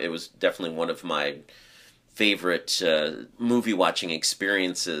considered. It was definitely one of my favorite movie watching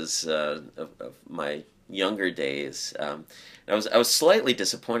experiences of my younger days. I was slightly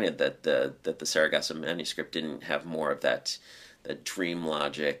disappointed that the Saragossa Manuscript didn't have more of that dream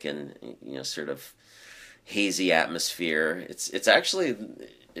logic and sort of hazy atmosphere. It's actually,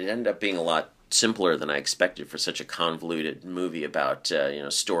 it ended up being a lot simpler than I expected for such a convoluted movie about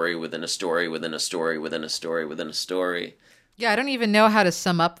story within a story within a story within a story within a story. Yeah, I don't even know how to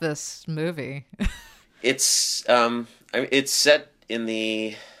sum up this movie. It's set in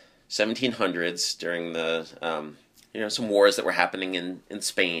the 1700s during the some wars that were happening in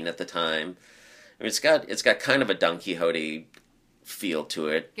Spain at the time. I mean, it's got kind of a Don Quixote feel to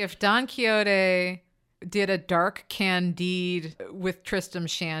it. If Don Quixote did a dark Candide with Tristram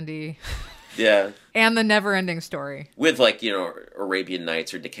Shandy, yeah, and the Never-Ending Story, with Arabian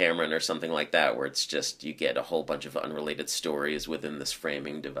Nights or Decameron or something like that, where it's just you get a whole bunch of unrelated stories within this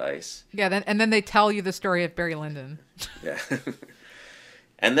framing device. Yeah, and then they tell you the story of Barry Lyndon. Yeah.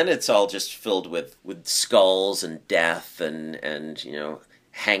 And then it's all just filled with skulls and death and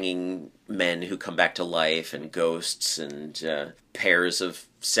hanging men who come back to life and ghosts and pairs of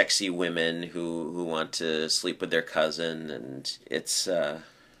sexy women who want to sleep with their cousin, and it's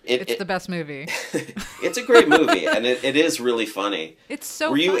the best movie. It's a great movie, and it is really funny. It's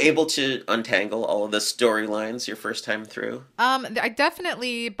so Were you funny. able to untangle all of the storylines your first time through? I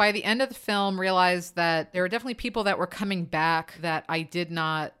definitely, by the end of the film, realized that there were definitely people that were coming back that I did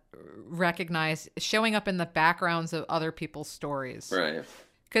not recognize, showing up in the backgrounds of other people's stories. Right.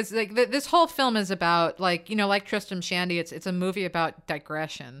 Because this whole film is about, like Tristram Shandy, it's a movie about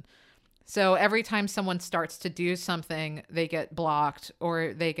digression. So every time someone starts to do something, they get blocked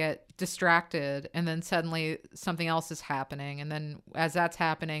or they get distracted, and then suddenly something else is happening. And then as that's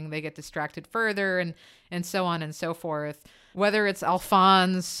happening, they get distracted further, and so on and so forth. Whether it's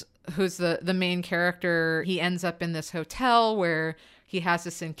Alphonse, who's the main character, he ends up in this hotel where he has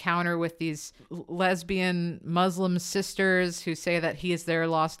this encounter with these lesbian Muslim sisters who say that he is their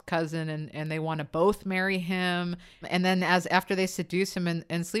lost cousin, and they want to both marry him. And then after they seduce him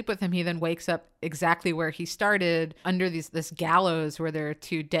and sleep with him, he then wakes up exactly where he started, under this gallows where there are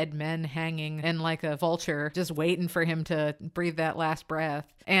two dead men hanging, and like a vulture just waiting for him to breathe that last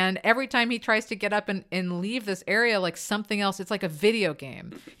breath. And every time he tries to get up and leave this area, like something else, it's like a video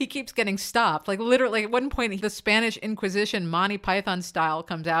game. He keeps getting stopped. Like literally at one point, the Spanish Inquisition, Monty Python style,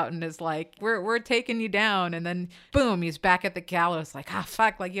 comes out and is like, we're taking you down. And then boom, he's back at the gallows. Like,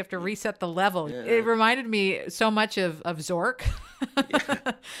 fuck, like you have to reset the level. Yeah. It reminded me so much of Zork.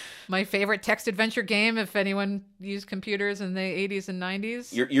 Yeah. My favorite text adventure game, if anyone used computers in the 80s and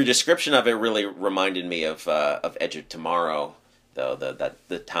 90s. Your description of it really reminded me of Edge of Tomorrow, though,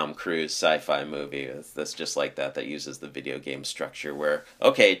 the Tom Cruise sci-fi movie that's just like that uses the video game structure where,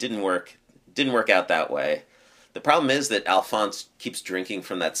 okay, it didn't work out that way. The problem is that Alphonse keeps drinking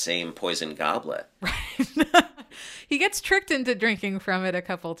from that same poison goblet. Right. He gets tricked into drinking from it a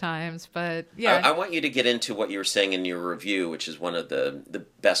couple times, but yeah. I want you to get into what you were saying in your review, which is one of the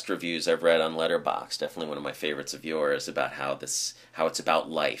best reviews I've read on Letterboxd. Definitely one of my favorites of yours, about how it's about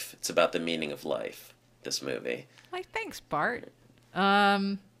life. It's about the meaning of life, this movie. Why, thanks, Bart.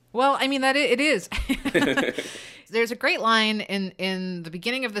 Well, I mean, that it is. There's a great line in the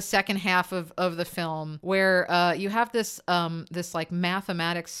beginning of the second half of the film where you have this like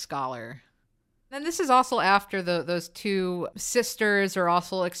mathematics scholar. And this is also after those two sisters are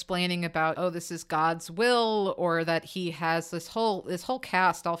also explaining about, oh, this is God's will, or that he has this whole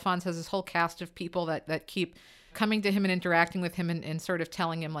cast. Alphonse has this whole cast of people that keep coming to him and interacting with him and sort of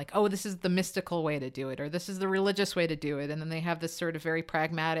telling him like, oh, this is the mystical way to do it, or this is the religious way to do it. And then they have this sort of very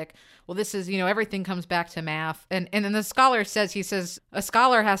pragmatic, well, this is, everything comes back to math. And then the scholar says, a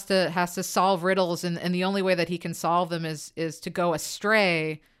scholar has to solve riddles, and the only way that he can solve them is to go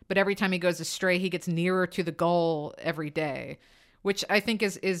astray. But every time he goes astray, he gets nearer to the goal every day, which I think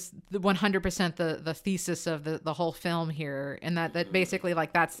is the 100% the thesis of the whole film here. And that basically,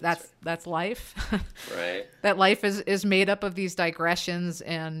 like, that's life. Right. That life is made up of these digressions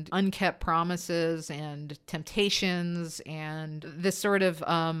and unkept promises and temptations and this sort of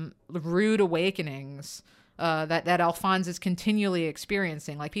rude awakenings that Alphonse is continually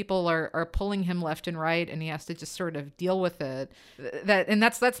experiencing. Like people are pulling him left and right, and he has to just sort of deal with it.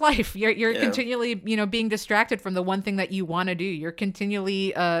 That's life. You're continually being distracted from the one thing that you want to do. You're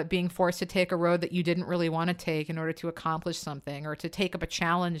continually being forced to take a road that you didn't really want to take in order to accomplish something, or to take up a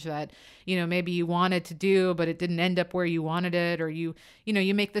challenge that maybe you wanted to do but it didn't end up where you wanted it, or you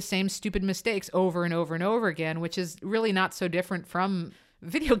make the same stupid mistakes over and over and over again, which is really not so different from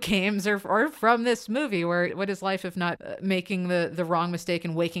video games or from this movie, where what is life if not making the wrong mistake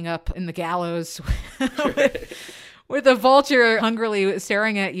and waking up in the gallows with a vulture hungrily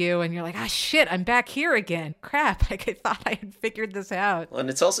staring at you, and you're like, shit, I'm back here again. Crap, I thought I had figured this out. Well, and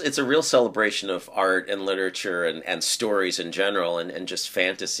it's a real celebration of art and literature and stories in general, and just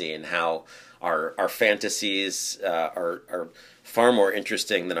fantasy, and how our fantasies are far more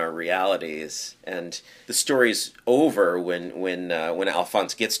interesting than our realities. And the story's over when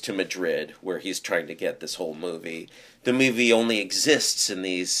Alphonse gets to Madrid, where he's trying to get this whole movie. The movie only exists in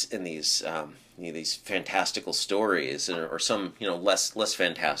these fantastical stories, or some less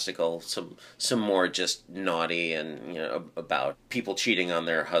fantastical, some more just naughty, and about people cheating on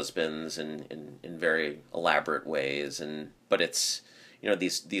their husbands in very elaborate ways. But it's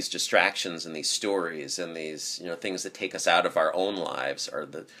these distractions and these stories and these things that take us out of our own lives are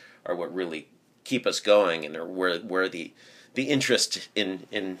what really keep us going, and are where the interest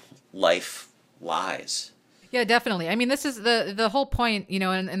in life lies. Yeah, definitely. I mean, this is the whole point,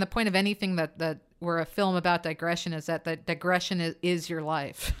 and the point of anything that where a film about digression is that the digression is your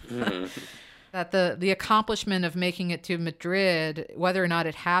life. Mm-hmm. That the accomplishment of making it to Madrid, whether or not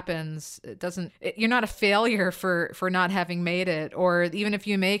it happens, you're not a failure for not having made it, or even if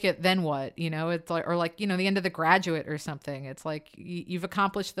you make it, then what? It's like, the end of The Graduate or something. It's like you've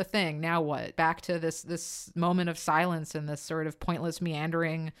accomplished the thing. Now what? Back to this moment of silence and this sort of pointless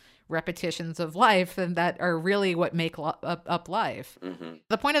meandering repetitions of life, and that are really what make up life. Mm-hmm.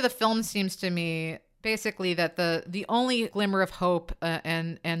 The point of the film seems to me basically that the only glimmer of hope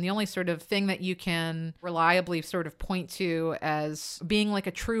and the only sort of thing that you can reliably sort of point to as being like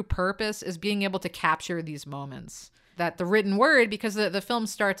a true purpose is being able to capture these moments. That the written word, because the film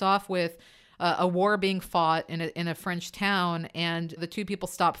starts off with a war being fought in a French town, and the two people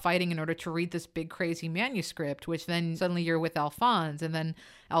stop fighting in order to read this big crazy manuscript, which then suddenly you're with Alphonse, and then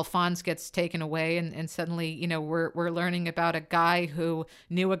Alphonse gets taken away, and suddenly we're learning about a guy who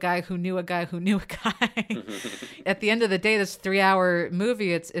knew a guy who knew a guy who knew a guy. At the end of the day, this 3-hour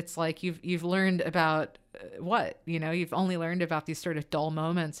movie, it's like you've learned about what you've only learned about these sort of dull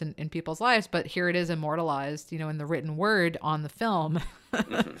moments in people's lives, but here it is immortalized in the written word on the film.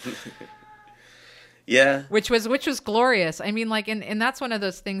 Yeah. Which was glorious. I mean, like, and that's one of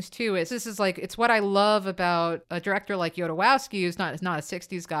those things too, it's what I love about a director like Jodorowsky, who's not a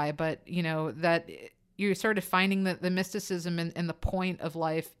 60s guy, but that you're sort of finding the mysticism and the point of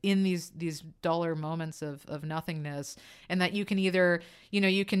life in these duller moments of nothingness, and that you can either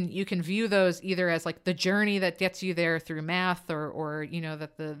you can view those either as like the journey that gets you there through math, or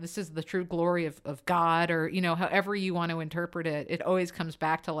that this is the true glory of God, or however you want to interpret it. It always comes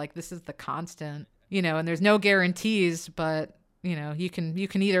back to like, this is the constant. And there's no guarantees, but you can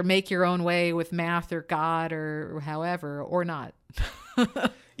either make your own way with math or God or however, or not.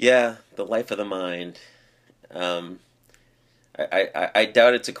 Yeah, the life of the mind. I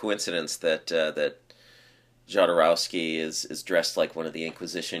doubt it's a coincidence that Jodorowsky is dressed like one of the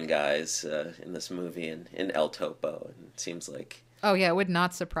Inquisition guys in this movie in El Topo, and it seems like. Oh yeah, it would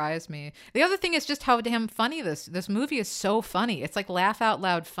not surprise me. The other thing is just how damn funny this movie is. So funny. It's like laugh out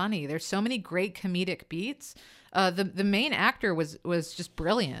loud funny. There's so many great comedic beats. The main actor was just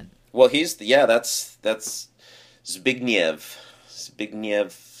brilliant. Well, that's Zbigniew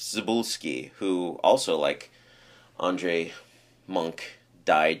Cebulski, who also, like Andrzej Monk,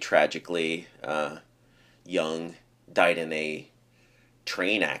 died tragically young, died in a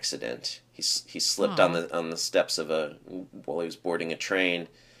train accident. He slipped on the steps of while he was boarding a train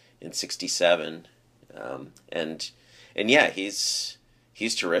in '67, and yeah, he's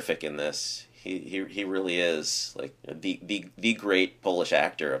terrific in this. He really is like the great Polish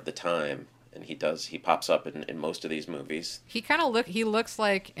actor of the time, and he pops up in most of these movies. He looks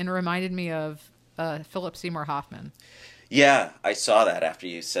like, and reminded me of Philip Seymour Hoffman. Yeah, I saw that after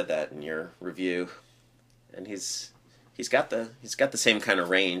you said that in your review, and he's got the same kind of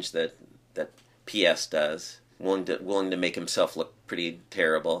range that P.S. does, willing to make himself look pretty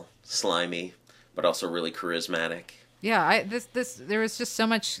terrible, slimy, but also really charismatic. Yeah, there was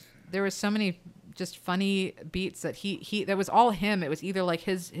so many just funny beats that he that was all him. It was either like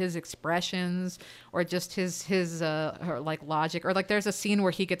his expressions or just his or like logic, or like there's a scene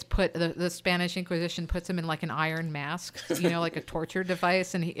where he gets put, the Spanish Inquisition puts him in like an iron mask, you know, like a torture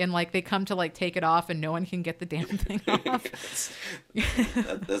device, and like they come to like take it off and no one can get the damn thing off.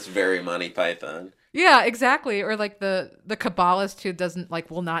 That's very Monty Python. Yeah, exactly. Or like the Kabbalist who doesn't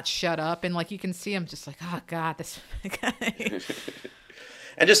like, will not shut up, and like you can see him just like, oh God, this guy.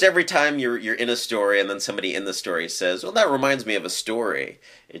 And just every time you're in a story and then somebody in the story says, well, that reminds me of a story,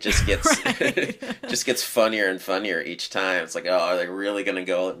 it just gets just gets funnier and funnier each time. It's like, oh, are they really going to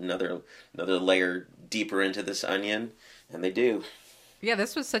go another layer deeper into this onion? And they do. Yeah,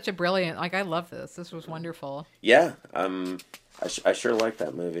 this was such a brilliant, like, I love this. This was wonderful. Yeah, I sure like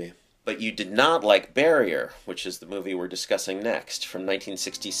that movie. But you did not like Barrier, which is the movie we're discussing next, from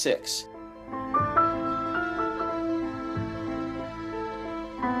 1966.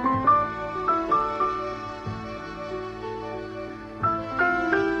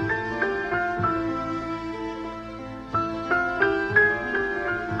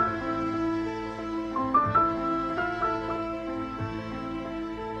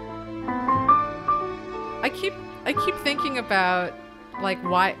 I keep thinking about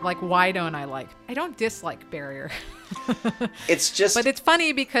why don't I don't dislike Barrier. It's just, but it's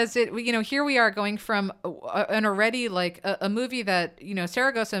funny because here we are going from an already like a movie that,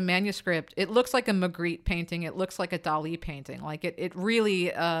 Saragossa Manuscript, it looks like a Magritte painting, it looks like a Dali painting, like it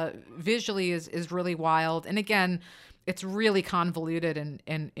really visually is really wild, and again, it's really convoluted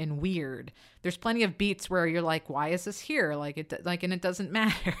and weird. There's plenty of beats where you're like, why is this here? And it doesn't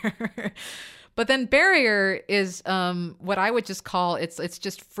matter. But then Barrier is what I would just call, it's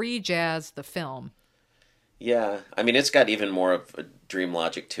just free jazz, the film. Yeah, I mean, it's got even more of a dream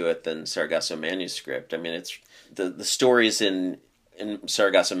logic to it than Saragossa Manuscript. I mean, it's the stories in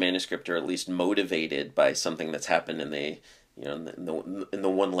Saragossa Manuscript are at least motivated by something that's happened in the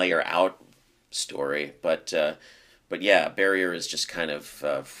one layer out story. But yeah, Barrier is just kind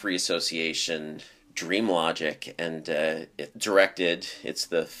of free association, dream logic, and directed. It's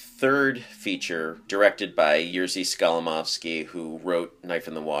the third feature directed by Jerzy Skalimovsky, who wrote Knife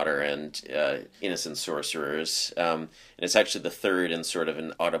in the Water and Innocent Sorcerers. And it's actually the third in sort of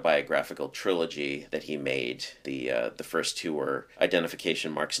an autobiographical trilogy that he made. The first two were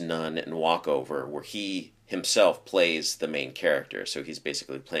Identification Marks None and Walkover, where he himself plays the main character. So he's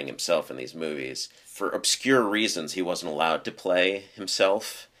basically playing himself in these movies. For obscure reasons, he wasn't allowed to play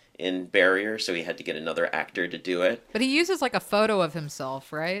himself in Barrier, so he had to get another actor to do it. But he uses like a photo of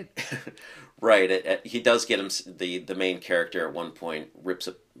himself, right? Right. He does get him, the main character at one point rips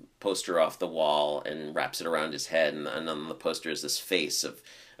a poster off the wall and wraps it around his head, and on the poster is this face of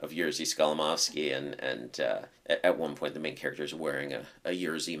Jerzy Skalimovsky, and at one point the main character is wearing a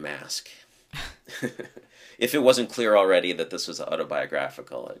Jerzy mask. If it wasn't clear already that this was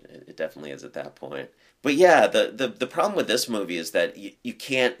autobiographical, it definitely is at that point. But yeah, the problem with this movie is that you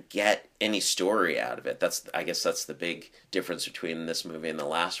can't get any story out of it. I guess that's the big difference between this movie and the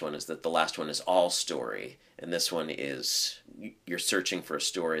last one, is that the last one is all story, and this one is you're searching for a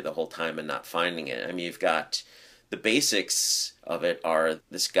story the whole time and not finding it. I mean, you've got the basics of it are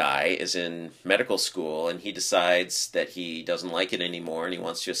this guy is in medical school and he decides that he doesn't like it anymore and he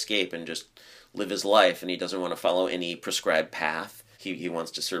wants to escape and just live his life, and he doesn't want to follow any prescribed path. He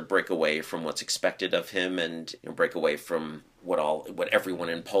wants to sort of break away from what's expected of him and break away from what everyone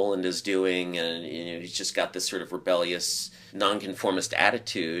in Poland is doing, and he's just got this sort of rebellious, nonconformist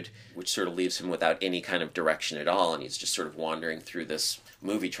attitude, which sort of leaves him without any kind of direction at all, and he's just sort of wandering through this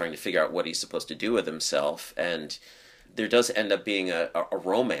movie trying to figure out what he's supposed to do with himself. And there does end up being a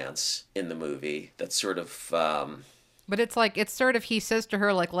romance in the movie that's sort of but it's sort of, he says to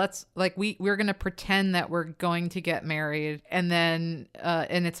her, like, we're going to pretend that we're going to get married. And then,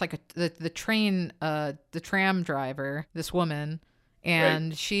 and it's like the tram driver, this woman, and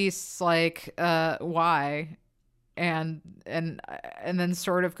right. She's like, why? And then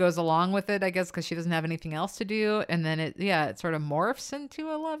sort of goes along with it, I guess, because she doesn't have anything else to do. And then it sort of morphs into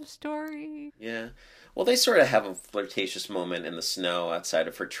a love story. Yeah. Well, they sort of have a flirtatious moment in the snow outside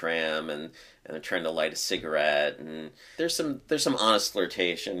of her tram, and they're trying to light a cigarette, and there's some honest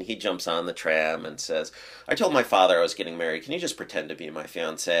flirtation. He jumps on the tram and says, "I told my father I was getting married. Can you just pretend to be my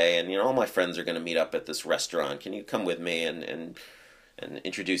fiancé? And all my friends are going to meet up at this restaurant. Can you come with me and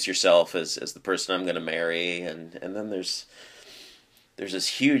introduce yourself as the person I'm going to marry?" And then there's this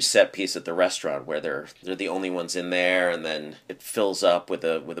huge set piece at the restaurant where they're the only ones in there, and then it fills up with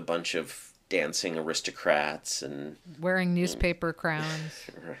a bunch of dancing aristocrats and wearing newspaper crowns.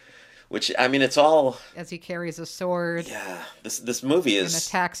 Which, I mean, it's all... As he carries a sword Yeah, this movie and is...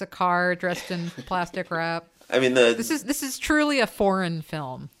 attacks a car dressed in plastic wrap. I mean, This is truly a foreign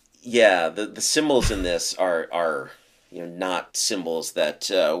film. Yeah, the symbols in this are not symbols that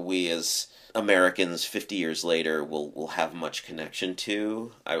we as Americans 50 years later will have much connection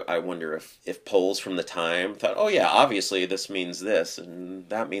to. I wonder if Poles from the time thought, oh yeah, obviously this means this and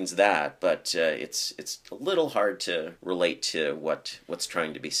that means that, but it's a little hard to relate to what's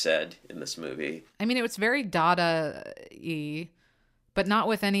trying to be said in this movie. I mean, it was very Dada-y, but not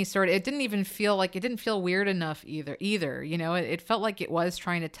with any sort of, it didn't feel weird enough either. It felt like it was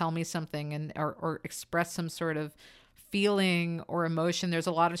trying to tell me something or express some sort of feeling or emotion. There's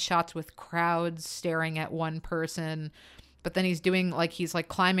a lot of shots with crowds staring at one person, but then he's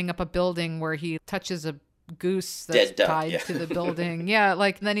climbing up a building where he touches a goose that's tied to the building. Yeah,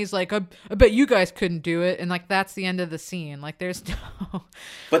 like then he's like, I bet you guys couldn't do it, and like that's the end of the scene. Like there's no...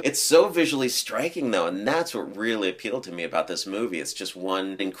 But it's so visually striking though, and that's what really appealed to me about this movie. It's just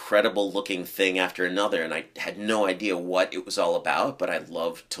one incredible looking thing after another, and I had no idea what it was all about, but I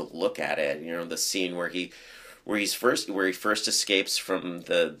loved to look at it. The scene where he first escapes from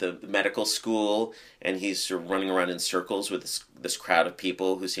the medical school, and he's sort of running around in circles with this crowd of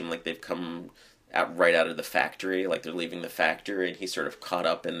people who seem like they've come right out of the factory, like they're leaving the factory, and he's sort of caught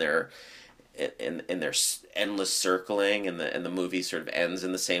up in their endless circling, and the movie sort of ends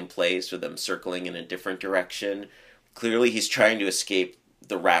in the same place with them circling in a different direction. Clearly, he's trying to escape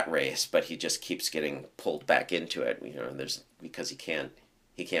the rat race, but he just keeps getting pulled back into it. Because he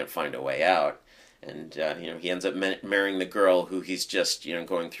can't find a way out. And, he ends up marrying the girl who he's just,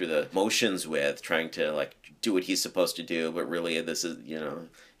 going through the motions with, trying to, like, do what he's supposed to do. But really, this is,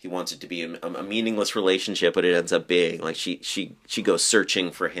 he wants it to be a meaningless relationship, but it ends up being, like, she goes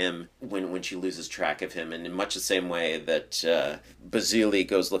searching for him when she loses track of him. And in much the same way that Basile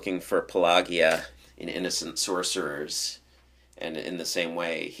goes looking for Pelagia in Innocent Sorcerers. And in the same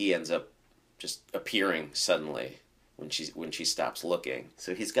way, he ends up just appearing suddenly when she stops looking.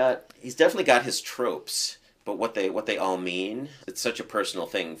 So he's definitely got his tropes, but what they all mean, it's such a personal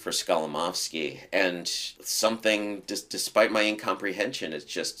thing for Skolimowski, and something, despite my incomprehension, it's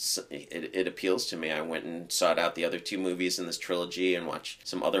just, it appeals to me. I went and sought out the other two movies in this trilogy and watched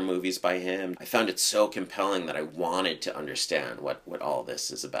some other movies by him. I found it so compelling that I wanted to understand what all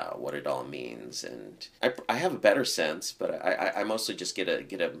this is about, what it all means, and I have a better sense, but I mostly just get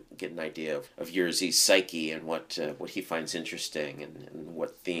an idea of Jerzy psyche and what he finds interesting and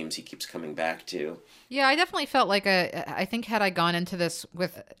what themes he keeps coming back to. Yeah, I definitely felt like I think had I gone into this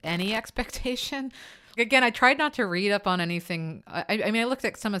with any expectation, again, I tried not to read up on anything. I mean, I looked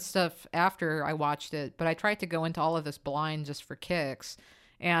at some of the stuff after I watched it, but I tried to go into all of this blind just for kicks.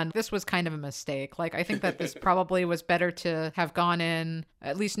 And this was kind of a mistake. Like, I think that this probably was better to have gone in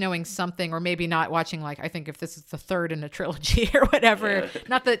at least knowing something, or maybe not watching, like, I think if this is the third in a trilogy or whatever. Yeah.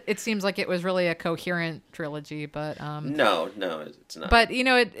 Not that it seems like it was really a coherent trilogy, but... No, it's not. But,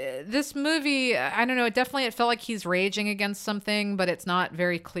 this movie, I don't know, it felt like he's raging against something, but it's not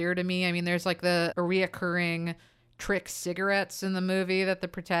very clear to me. I mean, there's like a reoccurring trick cigarettes in the movie that the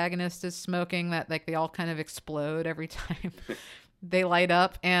protagonist is smoking that, like, they all kind of explode every time they light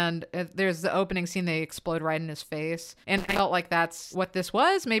up, and there's the opening scene, they explode right in his face, and I felt like that's what this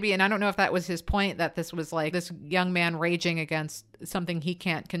was, maybe, and I don't know if that was his point, that this was like this young man raging against something he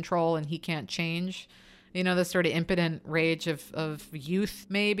can't control and he can't change, this sort of impotent rage of youth,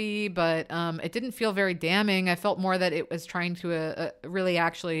 maybe, but it didn't feel very damning. I felt more that it was trying to really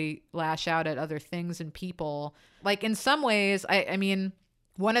actually lash out at other things and people. Like, in some ways, I mean,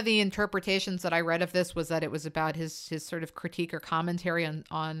 one of the interpretations that I read of this was that it was about his sort of critique or commentary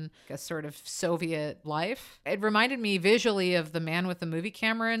on a sort of Soviet life. It reminded me visually of The Man with the Movie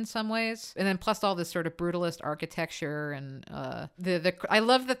Camera in some ways. And then plus all this sort of brutalist architecture. And I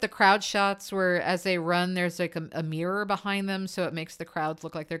love that the crowd shots were, as they run, there's like a mirror behind them. So it makes the crowds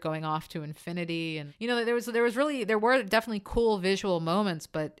look like they're going off to infinity. And, there were definitely cool visual moments,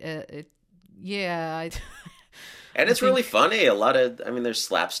 but yeah. And it's really funny. There's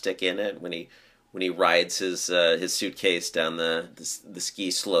slapstick in it when he rides his suitcase down the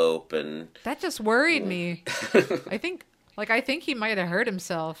ski slope, and that just worried me. I think he might have hurt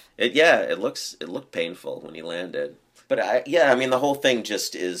himself. It looked painful when he landed. But the whole thing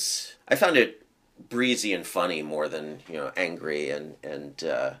just is. I found it breezy and funny more than angry and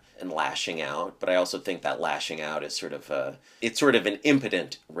lashing out. But I also think that lashing out is sort of an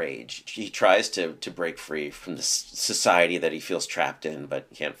impotent rage. He tries to break free from the society that he feels trapped in,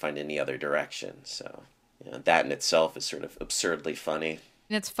 but can't find any other direction. So that in itself is sort of absurdly funny.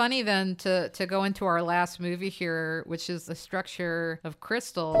 And it's funny then to go into our last movie here, which is The Structure of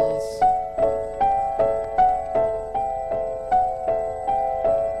Crystals.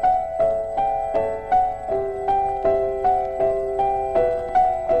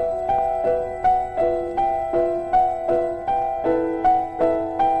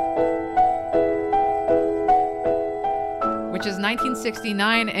 Which is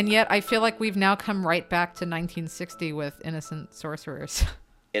 1969, and yet I feel like we've now come right back to 1960 with Innocent Sorcerers.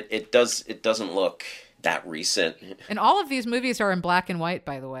 It doesn't look that recent. And all of these movies are in black and white,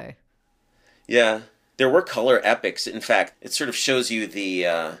 by the way. Yeah. There were color epics. In fact, it sort of shows you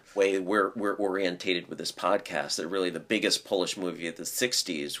the way we're orientated with this podcast, that really the biggest Polish movie of the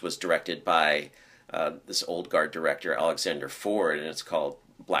 60s was directed by this old guard director, Alexander Ford, and it's called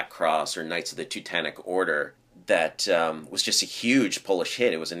Black Cross, or Knights of the Teutonic Order. That was just a huge Polish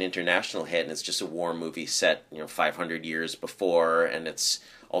hit. It was an international hit, and it's just a war movie set, 500 years before, and it's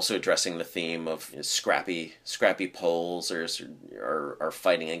also addressing the theme of scrappy Poles are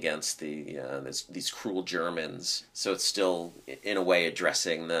fighting against these cruel Germans. So it's still, in a way,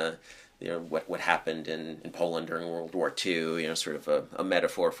 addressing the what happened in Poland during World War II. Sort of a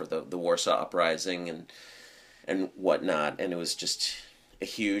metaphor for the Warsaw Uprising and whatnot. And it was just a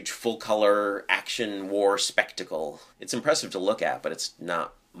huge full-color action war spectacle. It's impressive to look at, but it's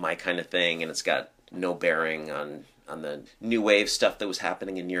not my kind of thing, and it's got no bearing on the new wave stuff that was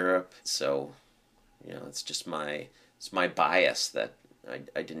happening in Europe. So, it's just my bias that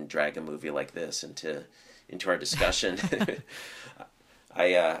I didn't drag a movie like this into our discussion.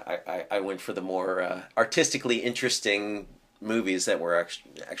 I went for the more artistically interesting movies that were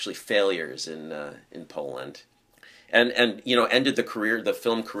actually failures in Poland. And ended the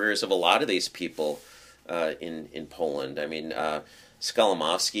film careers of a lot of these people in Poland. I mean,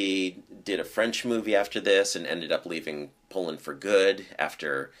 Skolimowski did a French movie after this and ended up leaving Poland for good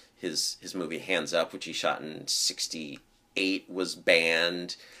after his movie Hands Up, which he shot in '68, was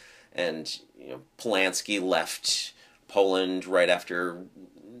banned. And Polanski left Poland right after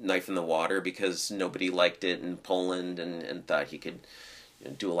Knife in the Water because nobody liked it in Poland and thought he could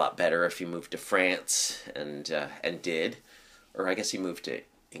do a lot better if he moved to France, and did. Or I guess he moved to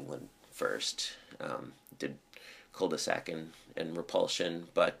England first. Did Cul-de-sac and Repulsion.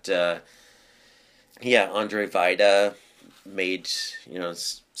 But Andrzej Wajda made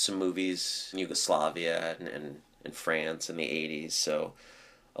some movies in Yugoslavia and France in the 80s. So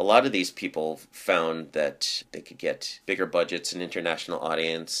a lot of these people found that they could get bigger budgets and international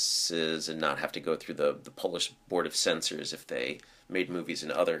audiences and not have to go through the Polish Board of Censors if they made movies in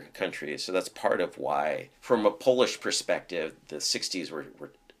other countries. So that's part of why, from a Polish perspective, the 60s were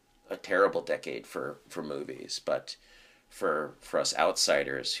a terrible decade for movies. But for us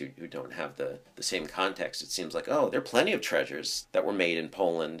outsiders who don't have the same context, it seems like, there are plenty of treasures that were made in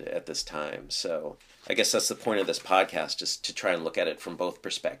Poland at this time. So I guess that's the point of this podcast, just to try and look at it from both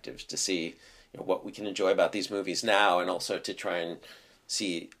perspectives, to see what we can enjoy about these movies now, and also to try and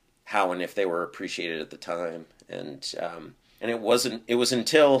see how and if they were appreciated at the time. And it was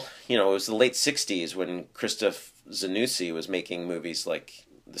until, it was the late 60s when Krzysztof Zanussi was making movies like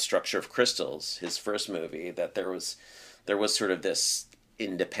The Structure of Crystals, his first movie, that there was sort of this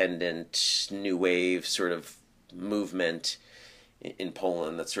independent new wave sort of movement in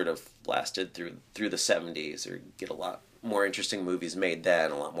Poland that sort of lasted through the 70s, or get a lot more interesting movies made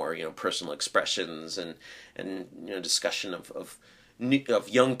then, a lot more personal expressions and discussion of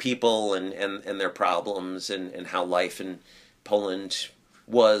young people and their problems and how life in Poland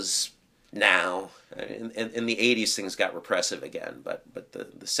was now. In the 80s, things got repressive again, but the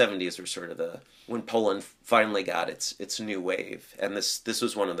 70s were sort of when Poland finally got its new wave, and this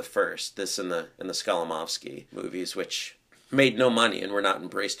was one of the first. This and the Skolimowski movies, which made no money and were not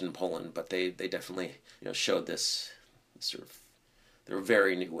embraced in Poland, but they definitely showed this sort of their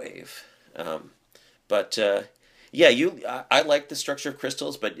very new wave. I like The Structure of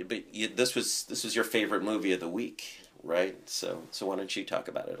Crystals, but this was your favorite movie of the week, right? So why don't you talk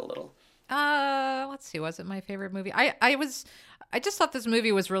about it a little? Let's see. Was it my favorite movie? I just thought this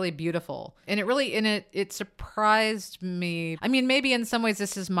movie was really beautiful, and it surprised me. I mean, maybe in some ways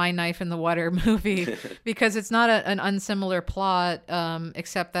this is my Knife in the Water movie because it's not an unsimilar plot,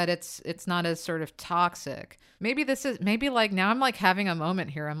 except that it's not as sort of toxic. Maybe now I'm like having a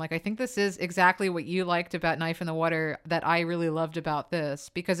moment here. I'm like, I think this is exactly what you liked about Knife in the Water that I really loved about this,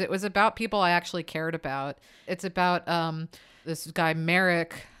 because it was about people I actually cared about. It's about this guy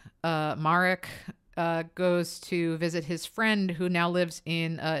Marek goes to visit his friend who now lives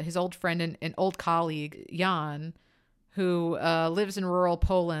in his old friend and an old colleague, Jan, who lives in rural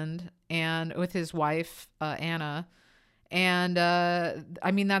Poland, and with his wife, Anna. And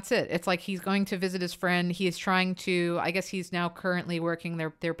I mean, that's it. It's like he's going to visit his friend. He is trying to, I guess he's now currently working.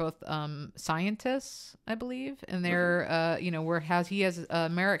 They're both scientists, I believe. And they're,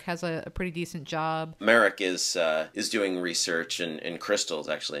 Merrick has a pretty decent job. Merrick is doing research in crystals,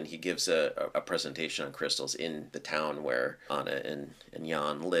 actually, and he gives a presentation on crystals in the town where Anna and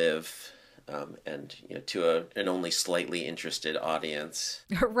Jan live. And to an only slightly interested audience,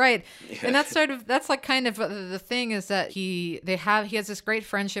 right? And that's like kind of the thing is that he has this great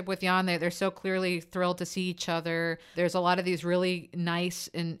friendship with Jan. They're so clearly thrilled to see each other. There's a lot of these really nice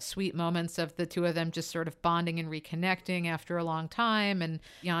and sweet moments of the two of them just sort of bonding and reconnecting after a long time, and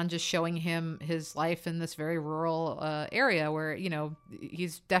Jan just showing him his life in this very rural area where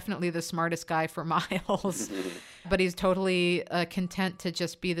he's definitely the smartest guy for miles, but he's totally content to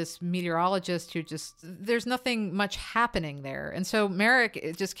just be this meteorologist who there's nothing much happening there. And so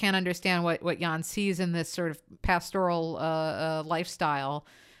Merrick just can't understand what Jan sees in this sort of pastoral lifestyle.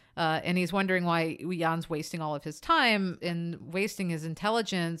 And he's wondering why Jan's wasting all of his time and wasting his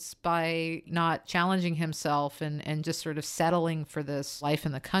intelligence by not challenging himself and just sort of settling for this life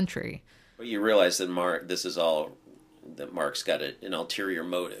in the country. But you realize that Mark's got an ulterior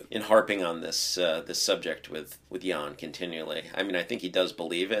motive in harping on this subject with Jan continually. I mean, I think he does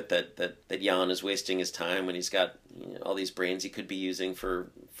believe it that Jan is wasting his time when he's got all these brains he could be using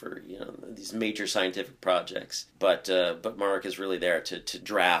for these major scientific projects. But Mark is really there to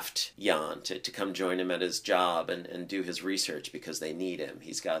draft Jan to come join him at his job and do his research because they need him.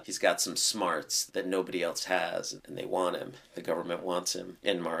 He's got some smarts that nobody else has, and they want him. The government wants him,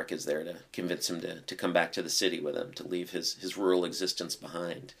 and Mark is there to convince him to come back to the city with him, to leave his rural existence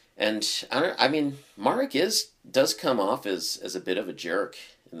behind. And Mark does come off as a bit of a jerk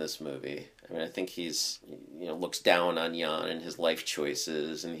in this movie. I mean, I think he's looks down on Jan and his life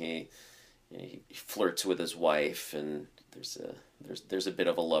choices, and he flirts with his wife, and there's a bit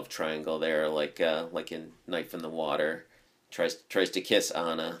of a love triangle there, like in Knife in the Water. Tries to kiss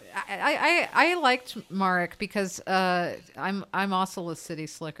Anna. I liked Mark because I'm also a city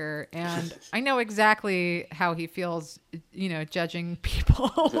slicker, and I know exactly how he feels, judging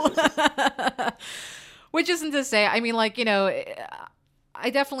people. Which isn't to say, I mean, I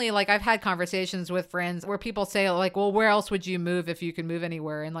definitely, I've had conversations with friends where people say, well, where else would you move if you could move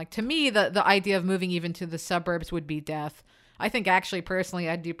anywhere? And, to me, the idea of moving even to the suburbs would be death. I think actually, personally,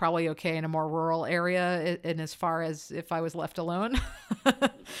 I'd do probably okay in a more rural area in as far as if I was left alone.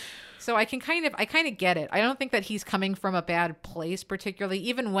 So I kind of get it. I don't think that he's coming from a bad place particularly.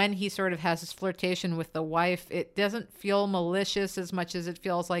 Even when he sort of has his flirtation with the wife, it doesn't feel malicious as much as it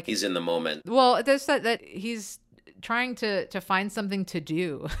feels like he's in the moment. Well, there's that he's trying to find something to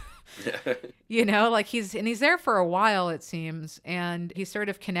do. He's there for a while, it seems, and he's sort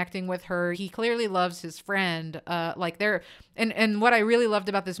of connecting with her. He clearly loves his friend. And what I really loved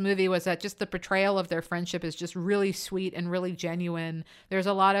about this movie was that just the portrayal of their friendship is just really sweet and really genuine. There's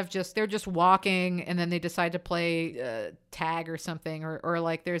a lot of they're just walking and then they decide to play tag or something,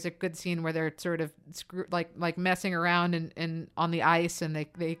 or there's a good scene where they're sort of like messing around and on the ice and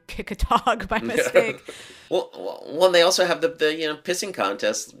they kick a dog by mistake. Well, they also have the pissing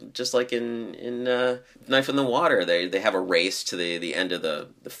contest, just like in Knife in the Water. They have a race to the end of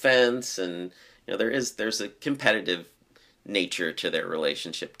the fence, and there's a competitive nature to their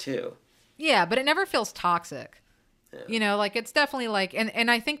relationship too. Yeah, but it never feels toxic. Yeah. It's definitely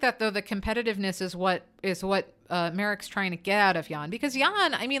and I think that though the competitiveness is what Merrick's trying to get out of Jan, because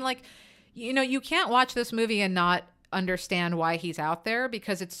Jan, I mean, you can't watch this movie and not understand why he's out there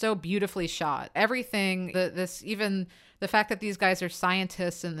because it's so beautifully shot. Everything, even the fact that these guys are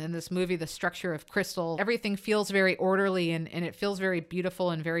scientists, and in this movie, the structure of crystal, everything feels very orderly and it feels very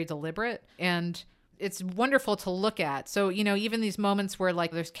beautiful and very deliberate. And it's wonderful to look at. So, even these moments where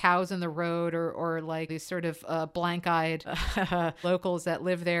there's cows in the road or these sort of blank-eyed locals that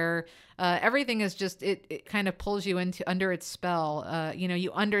live there, everything is just, it kind of pulls you under its spell.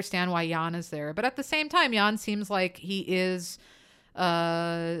 You understand why Jan is there. But at the same time, Jan seems like he is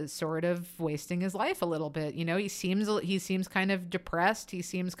sort of wasting his life a little bit. He seems kind of depressed. He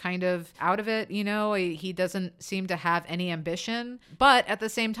seems kind of out of it. He doesn't seem to have any ambition, but at the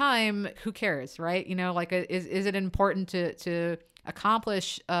same time, who cares, right? Is it important to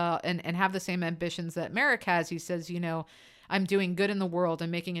accomplish and have the same ambitions that Merrick has? He says, I'm doing good in the world.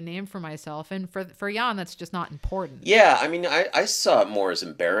 I'm making a name for myself. And for Jan, that's just not important. Yeah, I mean, I saw it more as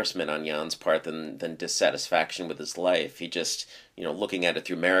embarrassment on Jan's part than dissatisfaction with his life. He just, looking at it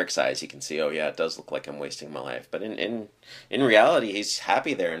through Merrick's eyes, he can see, oh yeah, it does look like I'm wasting my life. But in reality, he's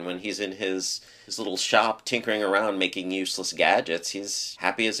happy there. And when he's in his his little shop tinkering around making useless gadgets. He's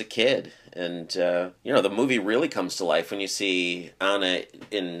happy as a kid. And, the movie really comes to life when you see Anna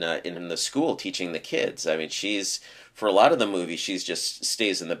in the school teaching the kids. I mean, for a lot of the movie, she's just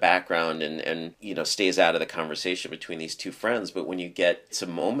stays in the background and stays out of the conversation between these two friends. But when you get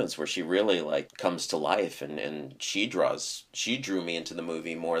some moments where she really comes to life and she drew me into the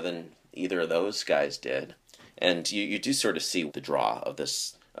movie more than either of those guys did. And you do sort of see the draw of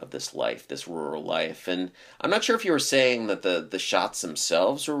this life, this rural life. And I'm not sure if you were saying that the shots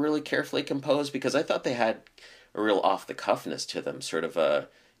themselves were really carefully composed, because I thought they had a real off-the-cuffness to them, sort of a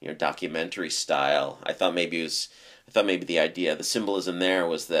documentary style. I thought maybe the idea, the symbolism there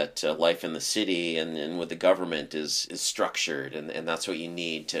was that life in the city and with the government is structured, and that's what you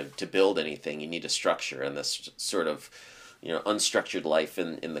need to build anything. You need a structure, and this sort of unstructured life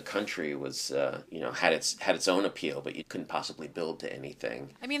in the country was had its own appeal, but you couldn't possibly build to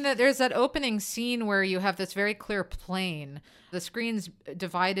anything. I mean, there's that opening scene where you have this very clear plane. The screen's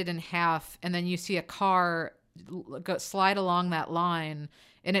divided in half, and then you see a car slide along that line,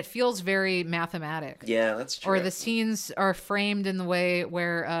 and it feels very mathematic. Yeah, that's true. Or the scenes are framed in the way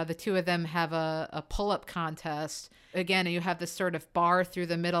where the two of them have a pull-up contest. Again, you have this sort of bar through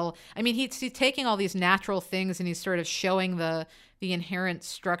the middle. I mean, he's taking all these natural things and he's sort of showing the inherent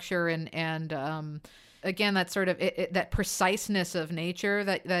structure and again, that sort of that preciseness of nature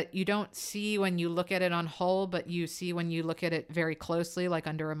that you don't see when you look at it on whole, but you see when you look at it very closely, like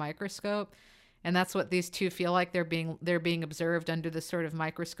under a microscope. And that's what these two feel like. They're being observed under this sort of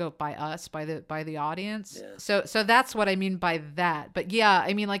microscope by us, by the audience. Yeah. So that's what I mean by that. But yeah,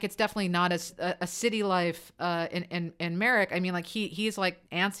 I mean, like, it's definitely not a city life in Merrick. I mean, like, he's like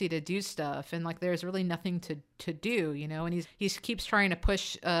antsy to do stuff, and like there's really nothing to do, and he keeps trying to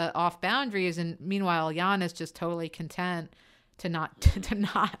push off boundaries, and meanwhile Jan is just totally content to not.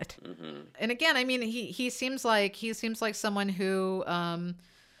 Mm-hmm. And again, I mean, he seems like someone who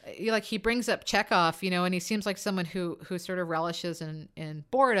he brings up Chekhov, and he seems like someone who sort of relishes in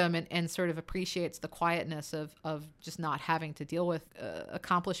boredom and sort of appreciates the quietness of just not having to deal with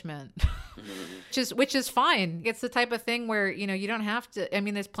accomplishment, which is fine. It's the type of thing where, you don't have to. I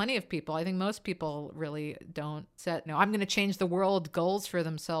mean, there's plenty of people. I think most people really don't set, I'm going to change the world goals for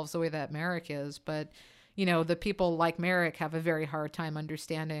themselves the way that Merrick is. But the people like Merrick have a very hard time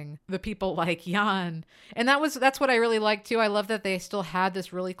understanding the people like Jan. And that's what I really like too. I love that they still had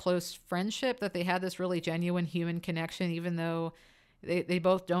this really close friendship, that they had this really genuine human connection, even though they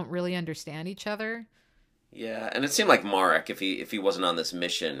both don't really understand each other. Yeah, and it seemed like Marek, if he wasn't on this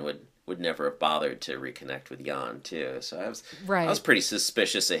mission, would never have bothered to reconnect with Jan too. So I was pretty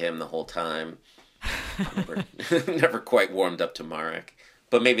suspicious of him the whole time. Never quite warmed up to Marek.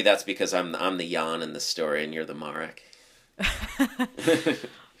 But maybe that's because I'm the Jan in the story and you're the Marek.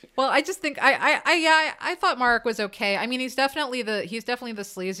 Well, I just think I thought Marek was okay. I mean, he's definitely the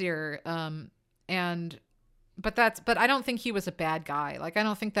sleazier, but I don't think he was a bad guy. Like, I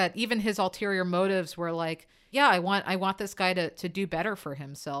don't think that even his ulterior motives were like, yeah, I want this guy to do better for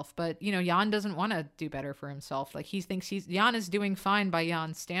himself. But Jan doesn't want to do better for himself. Like, he thinks Jan is doing fine by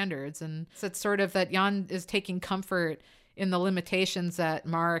Jan's standards, and it's sort of that Jan is taking comfort in the limitations that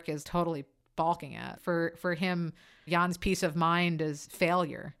Marek is totally balking at. For him, Jan's peace of mind is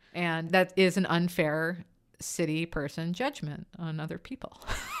failure. And that is an unfair city person judgment on other people.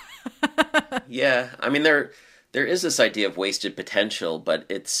 Yeah. I mean, there is this idea of wasted potential, but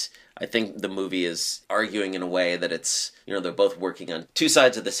I think the movie is arguing in a way that it's, they're both working on two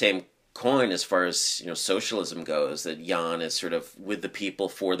sides of the same coin as far as socialism goes, that Jan is sort of with the people,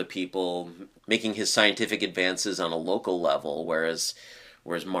 for the people, making his scientific advances on a local level, whereas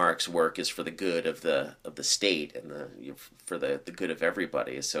Marek's work is for the good of the state and for the good of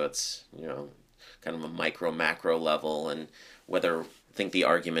everybody. So it's kind of a micro macro level, and whether I think the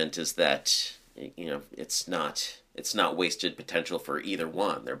argument is that it's not wasted potential for either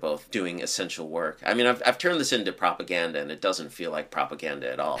one. They're both doing essential work. I mean, I've turned this into propaganda, and it doesn't feel like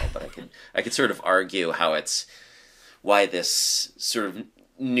propaganda at all. But I could sort of argue why this sort of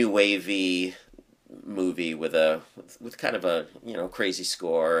new wavy movie with kind of a crazy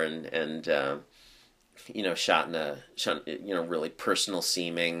score and shot in a really personal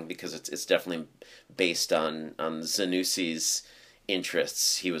seeming, because it's definitely based on Zanussi's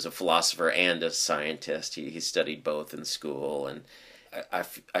interests. He was a philosopher and a scientist. He studied both in school, and I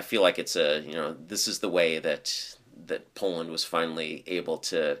feel like it's this is the way that Poland was finally able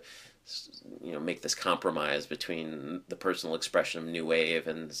to make this compromise between the personal expression of New Wave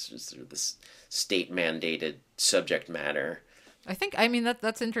and this state mandated subject matter. I mean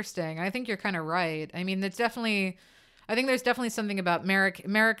that's interesting. I think you're kind of right. I mean, it's definitely, I think there's definitely something about Merrick.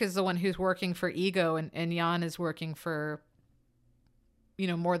 Merrick is the one who's working for ego, and Jan is working for,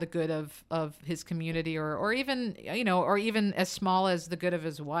 more the good of his community, or even, or even as small as the good of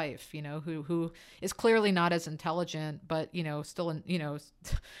his wife, who is clearly not as intelligent, but,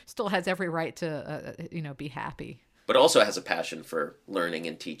 still has every right to, be happy. But also has a passion for learning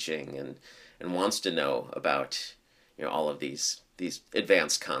and teaching, and wants to know about, all of these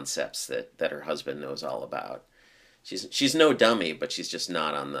advanced concepts that her husband knows all about. She's no dummy, but she's just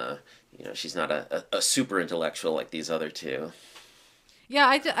not on the, she's not a super intellectual like these other two. Yeah,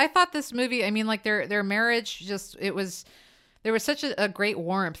 I thought this movie, like their marriage, there was such a great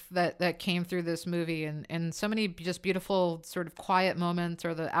warmth that came through this movie, and so many just beautiful sort of quiet moments,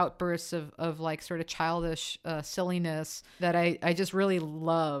 or the outbursts of like sort of childish silliness that I just really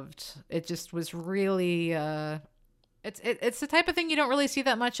loved. It just was really, it's the type of thing you don't really see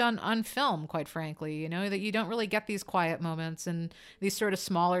that much on film, quite frankly, that you don't really get these quiet moments and these sort of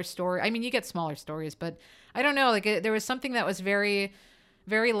smaller stories. You get smaller stories, but I don't know, there was something that was very,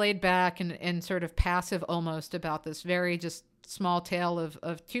 very laid back and sort of passive almost about this very just small tale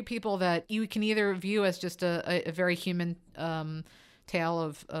of two people that you can either view as just a very human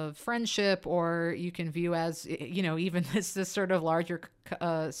tale of friendship, or you can view as, even this sort of larger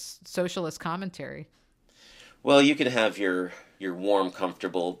socialist commentary. Well, you can have your warm,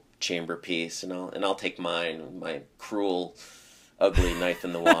 comfortable chamber piece, and I'll take mine, my cruel, ugly knife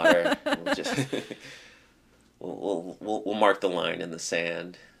in the water. We'll mark the line in the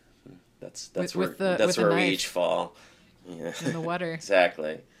sand. That's where we each fall. Yeah. In the water.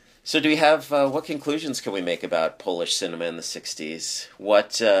 Exactly. So do we have what conclusions can we make about Polish cinema in the 60s?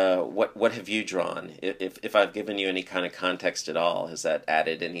 What have you drawn? If I've given you any kind of context at all, has that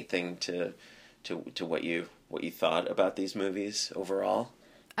added anything to what you thought about these movies overall?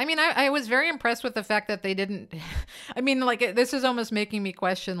 I was very impressed with the fact that they didn't, this is almost making me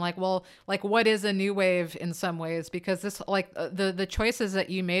question, what is a new wave in some ways? Because this, the choices that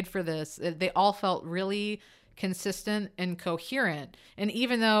you made for this, they all felt really consistent and coherent. And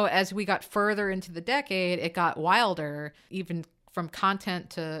even though as we got further into the decade, it got wilder, even from content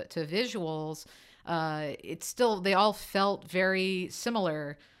to visuals, they all felt very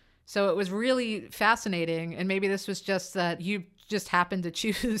similar. So it was really fascinating. And maybe this was just that you just happened to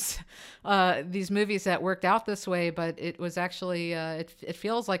choose these movies that worked out this way, but it was actually it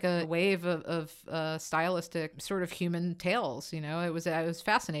feels like a wave of stylistic sort of human tales. It was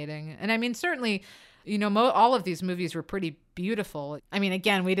fascinating, and certainly, all of these movies were pretty beautiful.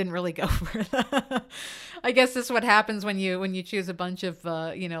 Again, we didn't really go for the. I guess this is what happens when you choose a bunch of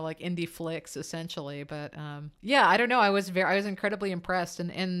indie flicks essentially. But yeah, I don't know. I was incredibly impressed,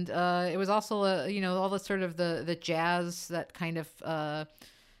 and it was also all the sort of the jazz that kind of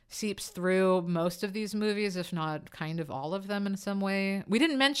seeps through most of these movies, if not kind of all of them in some way. We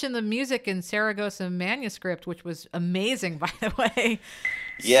didn't mention the music in Saragossa Manuscript, which was amazing, by the way.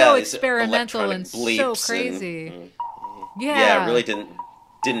 Yeah, so experimental and so crazy. Yeah, it really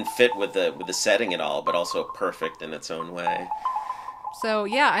didn't fit with the setting at all, but also perfect in its own way. So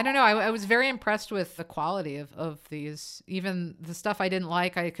yeah, I don't know. I was very impressed with the quality of these. Even the stuff I didn't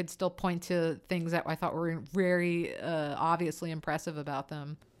like, I could still point to things that I thought were very obviously impressive about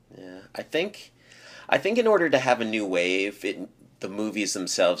them. Yeah, I think in order to have a new wave, the movies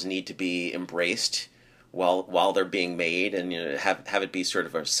themselves need to be embraced while they're being made, and have it be sort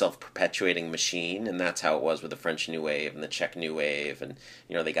of a self-perpetuating machine. And that's how it was with the French New Wave and the Czech New Wave, and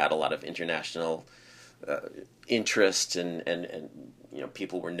they got a lot of international interest, and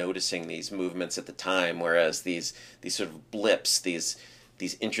people were noticing these movements at the time, whereas these sort of blips, these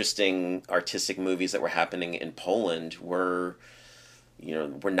interesting artistic movies that were happening in Poland were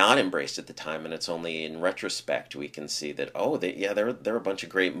not embraced at the time, and it's only in retrospect we can see that there are a bunch of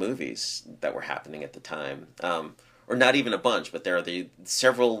great movies that were happening at the time, or not even a bunch, but there are the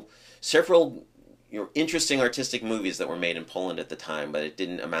several interesting artistic movies that were made in Poland at the time, but it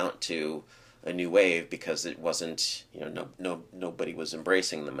didn't amount to a new wave because it wasn't nobody was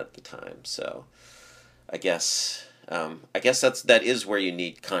embracing them at the time. So I guess that is where you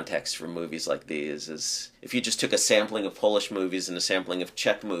need context for movies like these. Is if you just took a sampling of Polish movies and a sampling of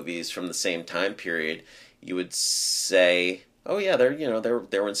Czech movies from the same time period, you would say, oh yeah,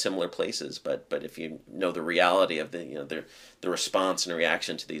 they're in similar places. But if you know the reality of the response and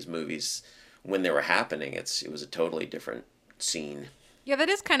reaction to these movies when they were happening, it was a totally different scene. Yeah, that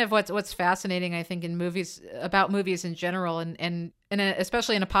is kind of what's fascinating, I think, in movies, about movies in general, and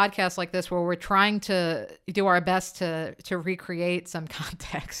especially in a podcast like this where we're trying to do our best to recreate some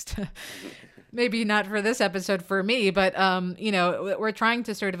context. maybe not for this episode for me, but we're trying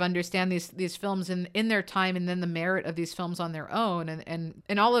to sort of understand these films in their time, and then the merit of these films on their own,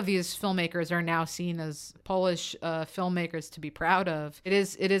 and all of these filmmakers are now seen as Polish filmmakers to be proud of. It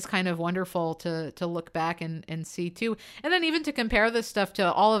is kind of wonderful to look back and see too, and then even to compare this stuff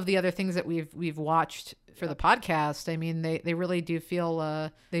to all of the other things that we've watched for the podcast. I mean, they really do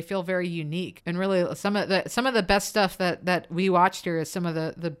feel they feel very unique, and really some of the best stuff that we watched here is some of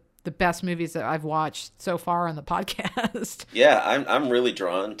the best movies that I've watched so far on the podcast. Yeah, I'm really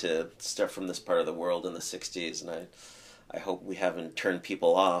drawn to stuff from this part of the world in the '60s, and I hope we haven't turned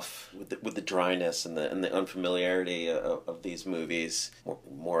people off with the dryness and the unfamiliarity of these movies.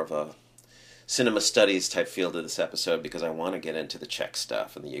 More of a cinema studies type feel to this episode, because I want to get into the Czech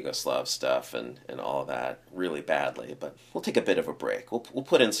stuff and the Yugoslav stuff and all of that really badly. But we'll take a bit of a break. We'll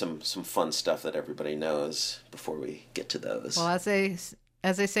put in some fun stuff that everybody knows before we get to those. Well,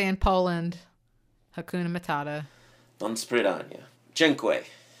 as they say in Poland, Hakuna Matata. Don spridania. Dziękuję.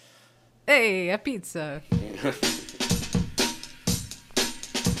 Hey, a pizza.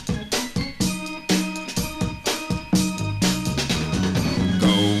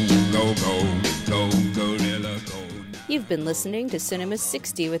 You've been listening to Cinema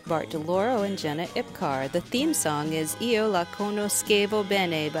 60 with Bart DeLoro and Jenna Ipcar. The theme song is Io la conoscevo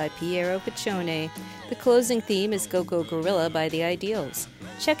bene by Piero Piccione. The closing theme is Go Go Gorilla by The Ideals.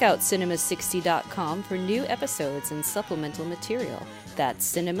 Check out cinema60.com for new episodes and supplemental material. That's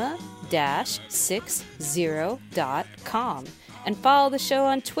cinema-60.com. And follow the show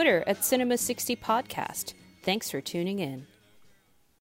on Twitter at Cinema60 Podcast. Thanks for tuning in.